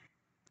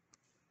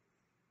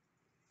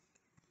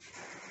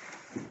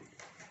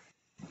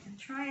 and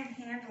try and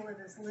handle it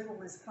as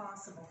little as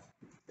possible.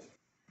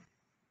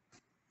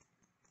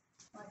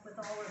 Like with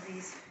all of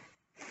these,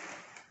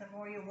 the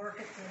more you work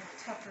it,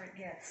 the tougher it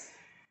gets.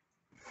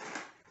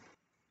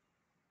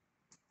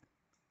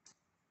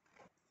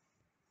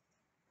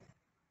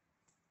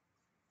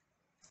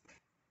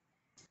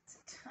 It's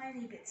a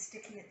tiny bit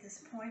sticky at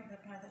this point,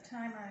 but by the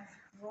time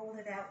I've rolled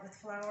it out with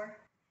flour,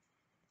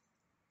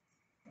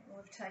 it will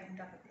have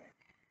tightened up a bit.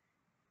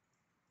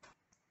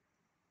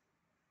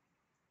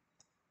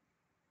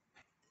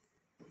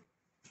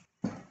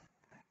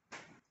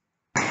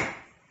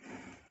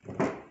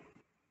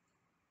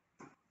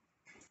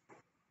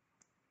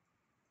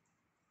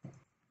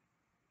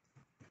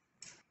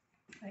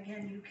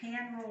 Again, you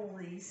can roll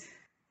these,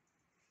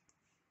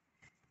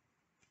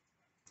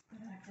 but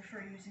I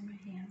prefer using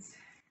my hands.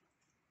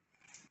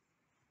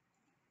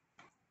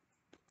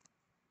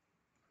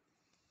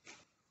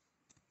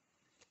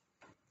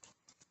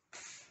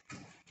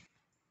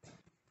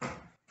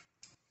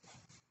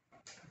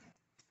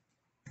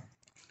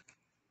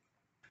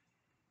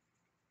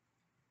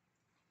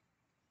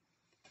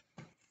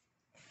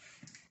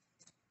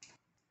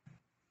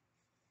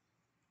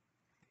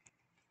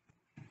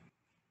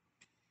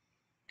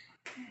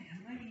 Okay,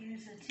 I'm going to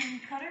use a tin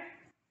cutter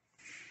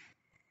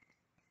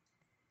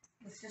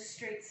with just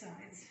straight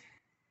sides.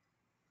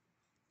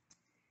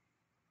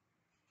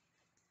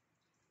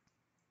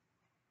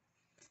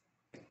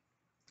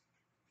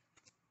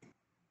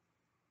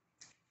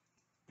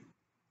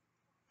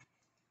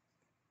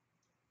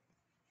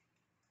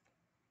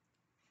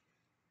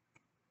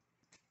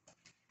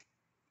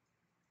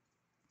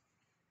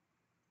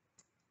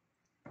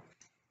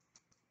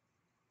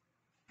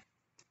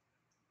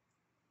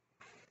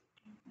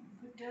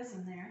 A good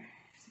dozen there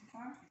so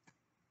far.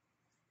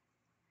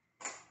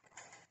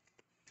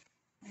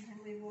 And then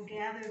we will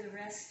gather the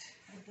rest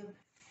of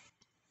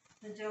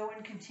the dough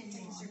and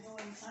continue on. These are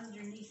going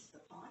underneath the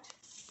pot.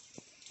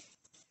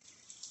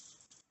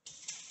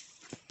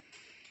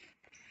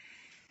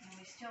 And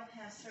we still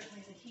have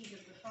certainly the heat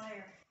of the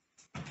fire.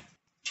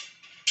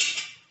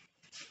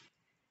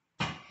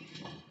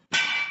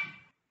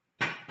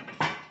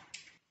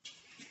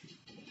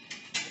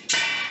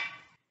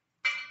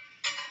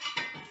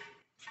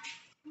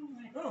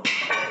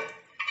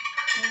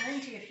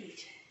 plenty of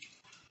heat.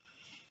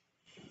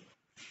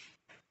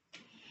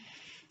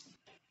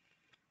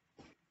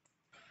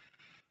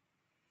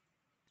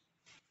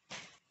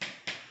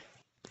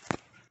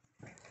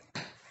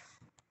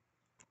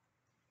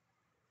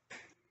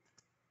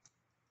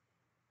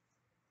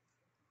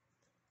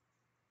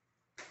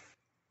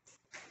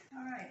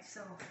 Alright,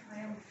 so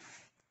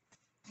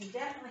we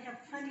definitely have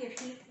plenty of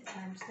heat.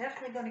 I'm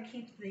definitely going to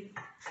keep the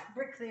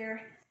brick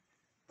there.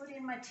 Put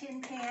in my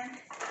tin pan.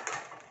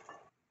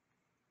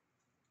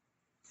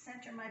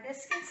 Center my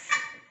biscuits.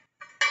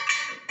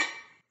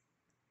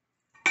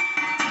 Pull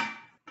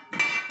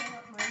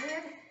up my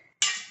lid.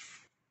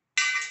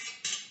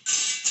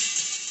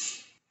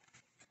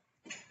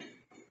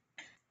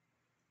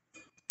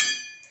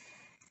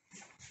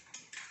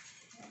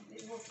 And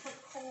we will put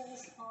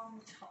coals on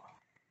the top.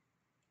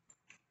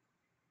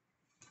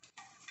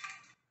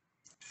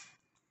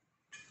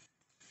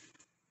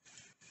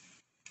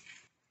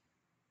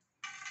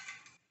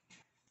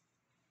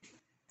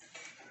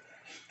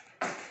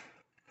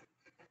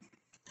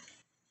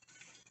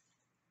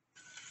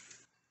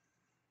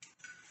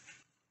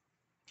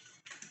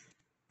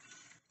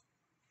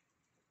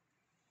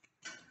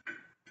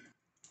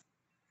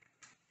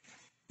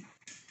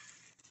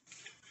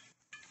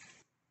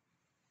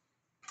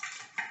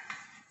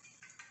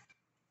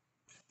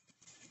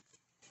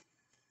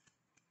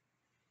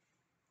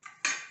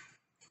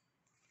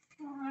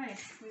 Alright,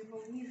 we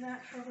will leave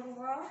that for a little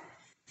while.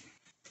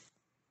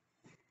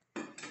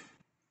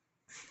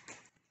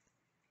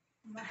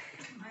 My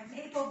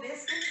maple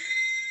biscuits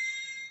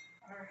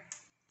are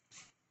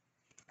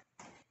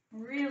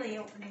really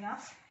opening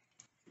up.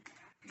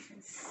 You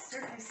can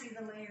certainly see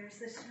the layers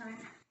this time.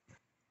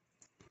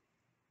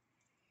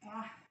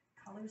 Ah,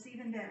 color's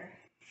even better.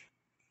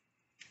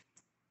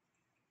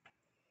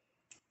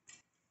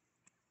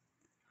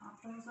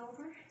 Pop those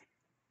over.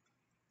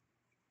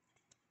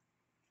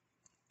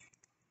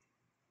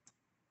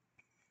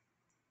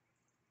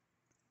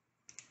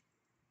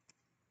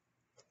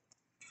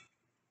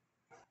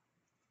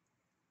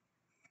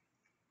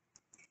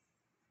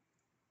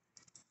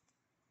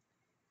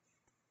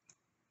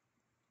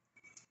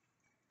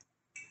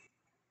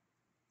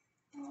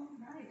 All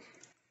right.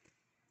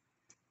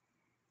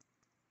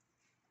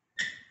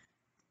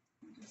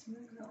 Just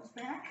move those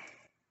back.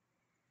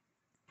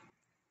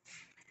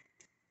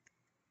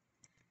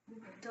 We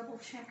will double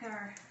check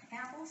our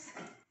apples.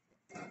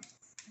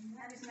 And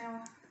that is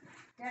now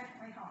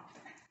definitely hot.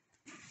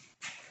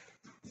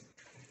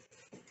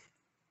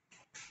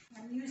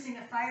 I'm using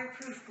a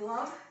fireproof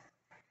glove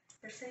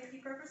for safety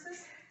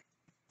purposes.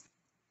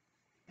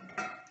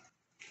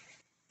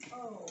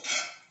 Oh,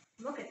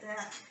 look at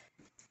that.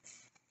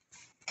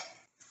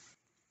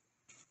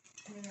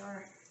 They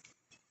are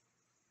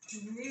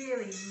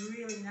really,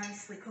 really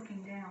nicely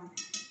cooking down.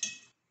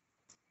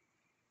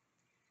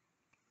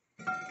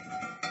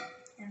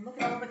 And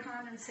look at all the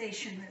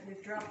condensation that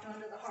we've dropped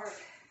onto the hearth.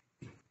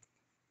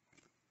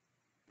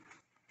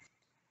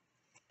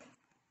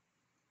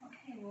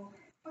 Okay, we'll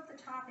put the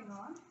topping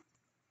on.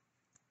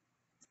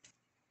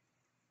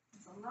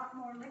 There's a lot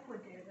more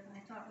liquid there than I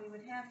thought we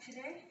would have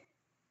today.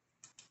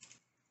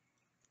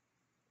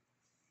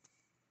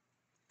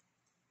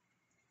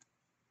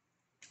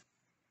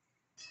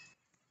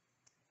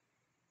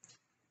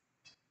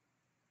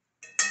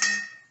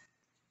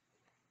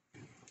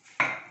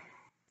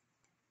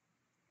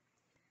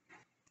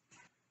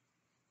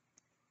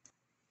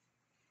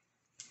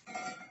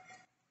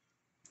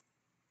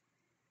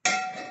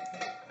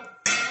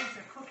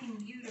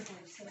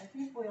 Beautifully, so I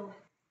think we'll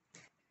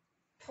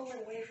pull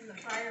it away from the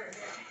fire a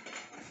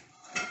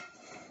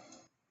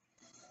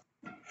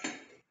bit.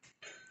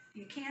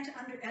 You can't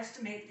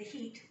underestimate the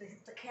heat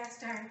the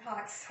cast iron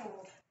pots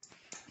hold.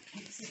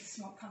 You can see the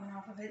smoke coming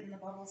off of it and the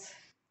bubbles.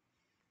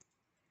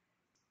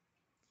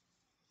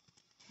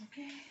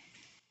 Okay.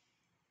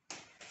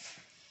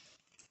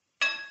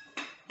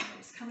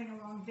 It's coming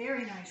along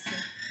very nicely.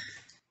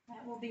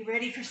 That will be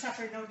ready for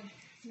supper,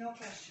 no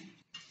question.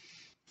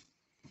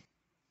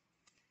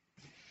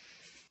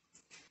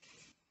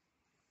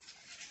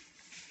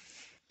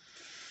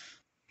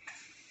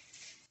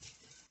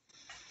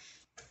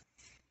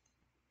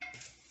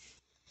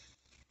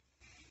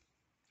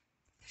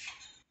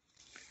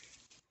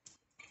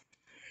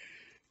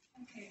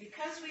 Okay,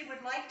 because we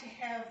would like to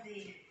have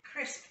the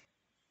crisp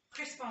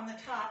on the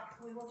top,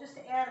 we will just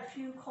add a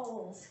few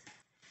coals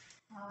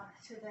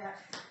to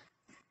that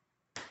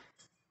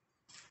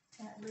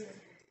lid.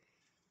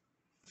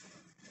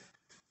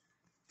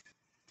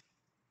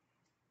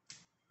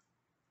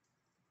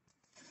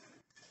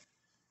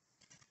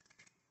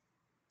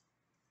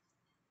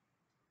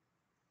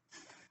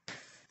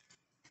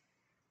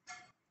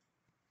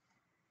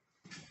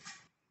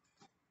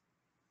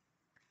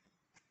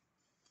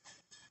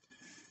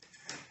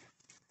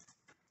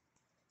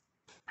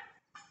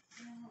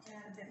 I'll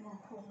add a bit more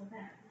coal than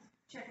that.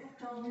 Check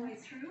it all the way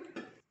through.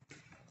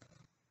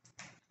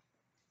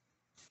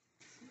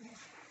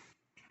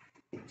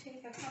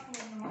 Take a couple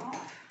of them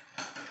off,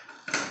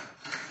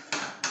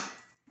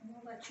 and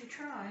we'll let you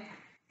try.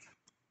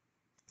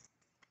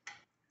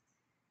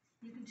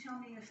 You can tell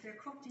me if they're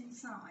cooked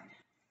inside.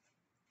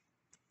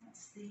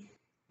 That's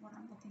what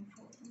I'm looking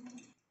for at the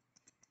moment.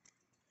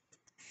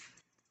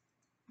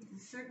 You can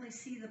certainly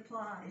see the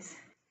plies.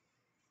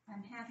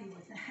 I'm happy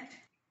with that.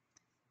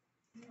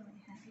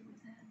 Really happy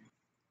with that.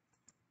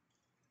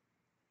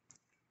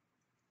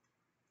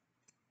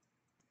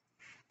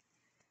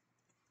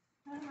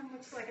 That one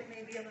looks like it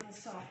may be a little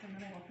soft in the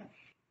middle.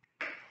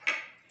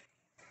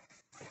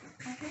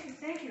 Okay,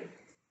 thank you.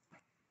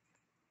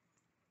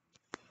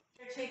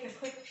 I'll take a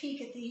quick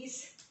peek at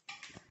these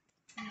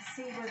and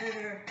see whether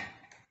they're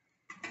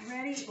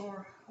ready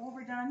or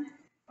overdone.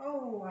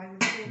 Oh, I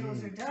would say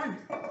those are done.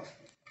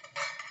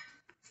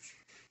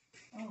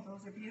 Oh,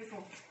 those are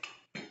beautiful.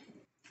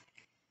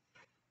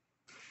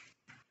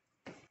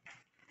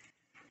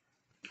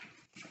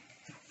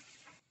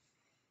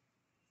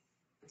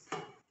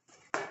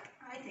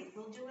 I think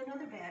we'll do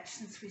another batch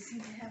since we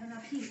seem to have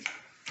enough heat.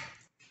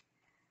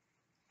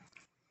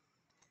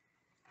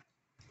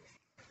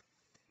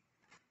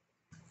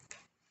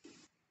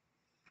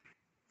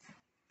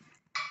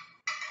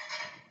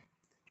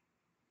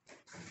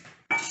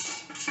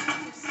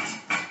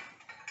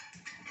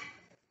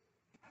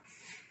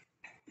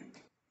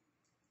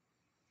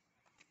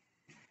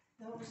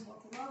 Those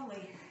look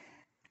lovely.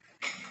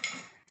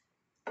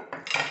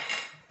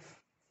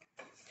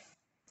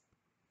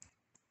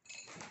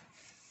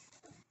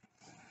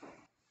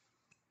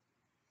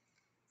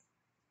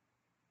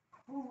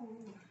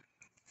 Ooh.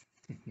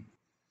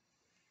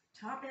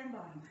 Top and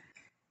bottom.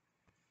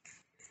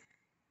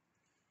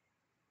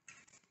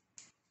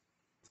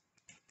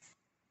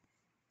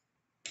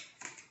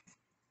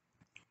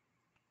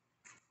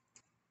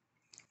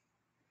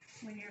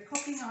 When you're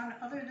cooking on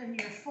other than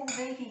your full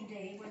baking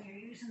day, when you're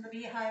using the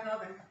beehive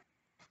oven,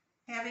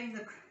 having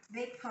the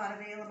bake pot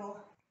available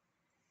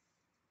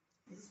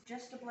is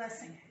just a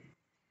blessing,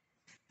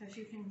 because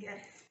you can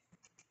get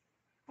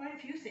quite a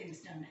few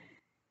things done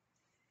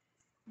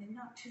in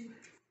not too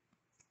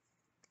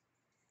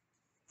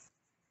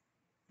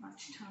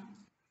much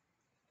time.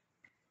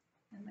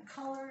 And the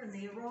color and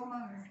the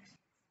aroma are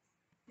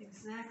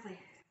exactly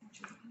what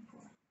you're looking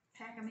for.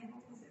 Pack them in a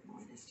little bit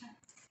more this time.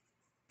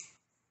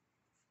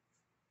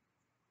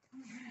 All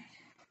right.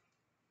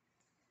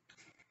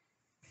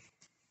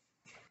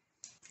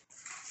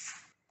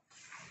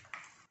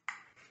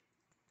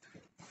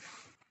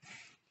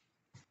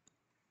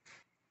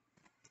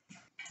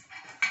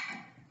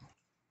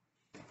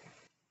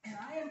 And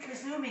I am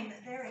presuming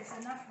that there is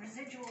enough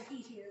residual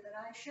heat here that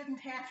I shouldn't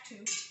have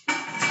to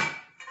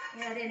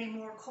add any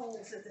more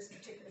coals at this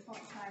particular point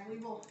in time. We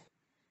will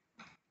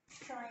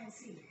try and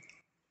see.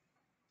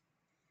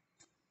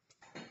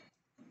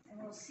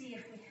 And we'll see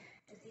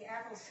if the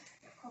apples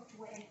are cooked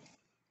away.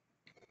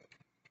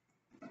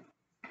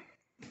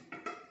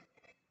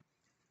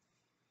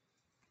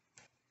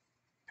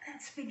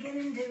 That's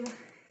beginning to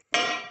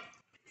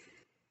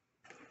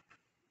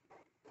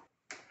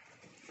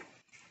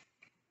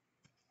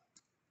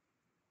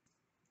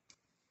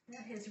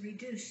that has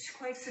reduced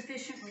quite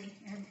sufficiently,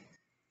 and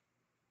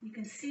you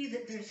can see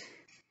that there's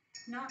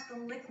not the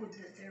liquid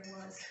that there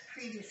was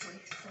previously,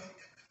 so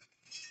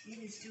it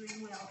is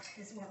doing well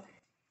as well.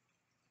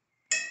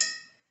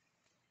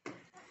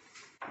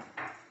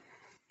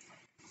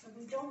 So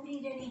we don't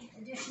need any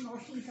additional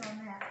heat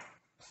on that.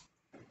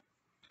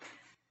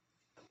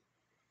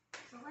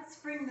 So let's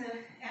bring the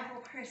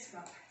apple crisp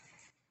up.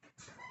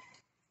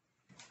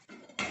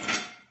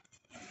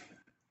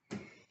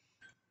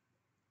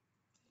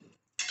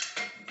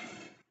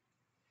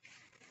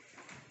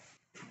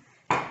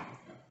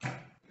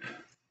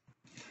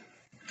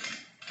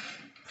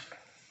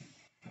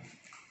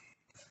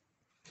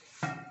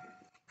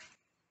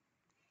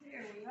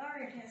 There we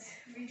are, it has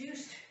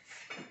reduced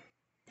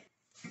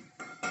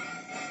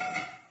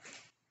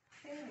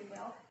fairly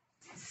well.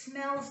 It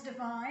smells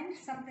divine,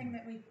 something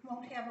that we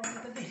won't have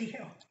over the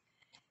video.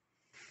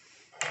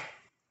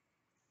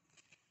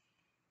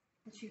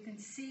 But you can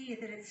see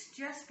that it's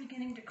just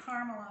beginning to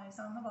caramelize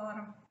on the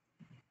bottom.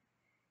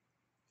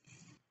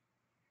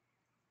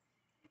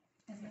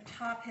 And the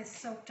top has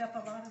soaked up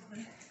a lot of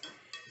the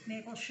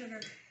maple sugar.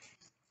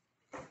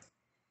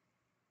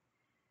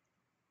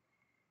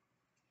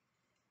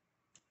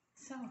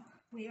 So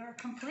we are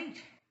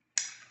complete.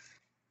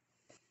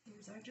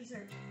 Here's our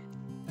dessert.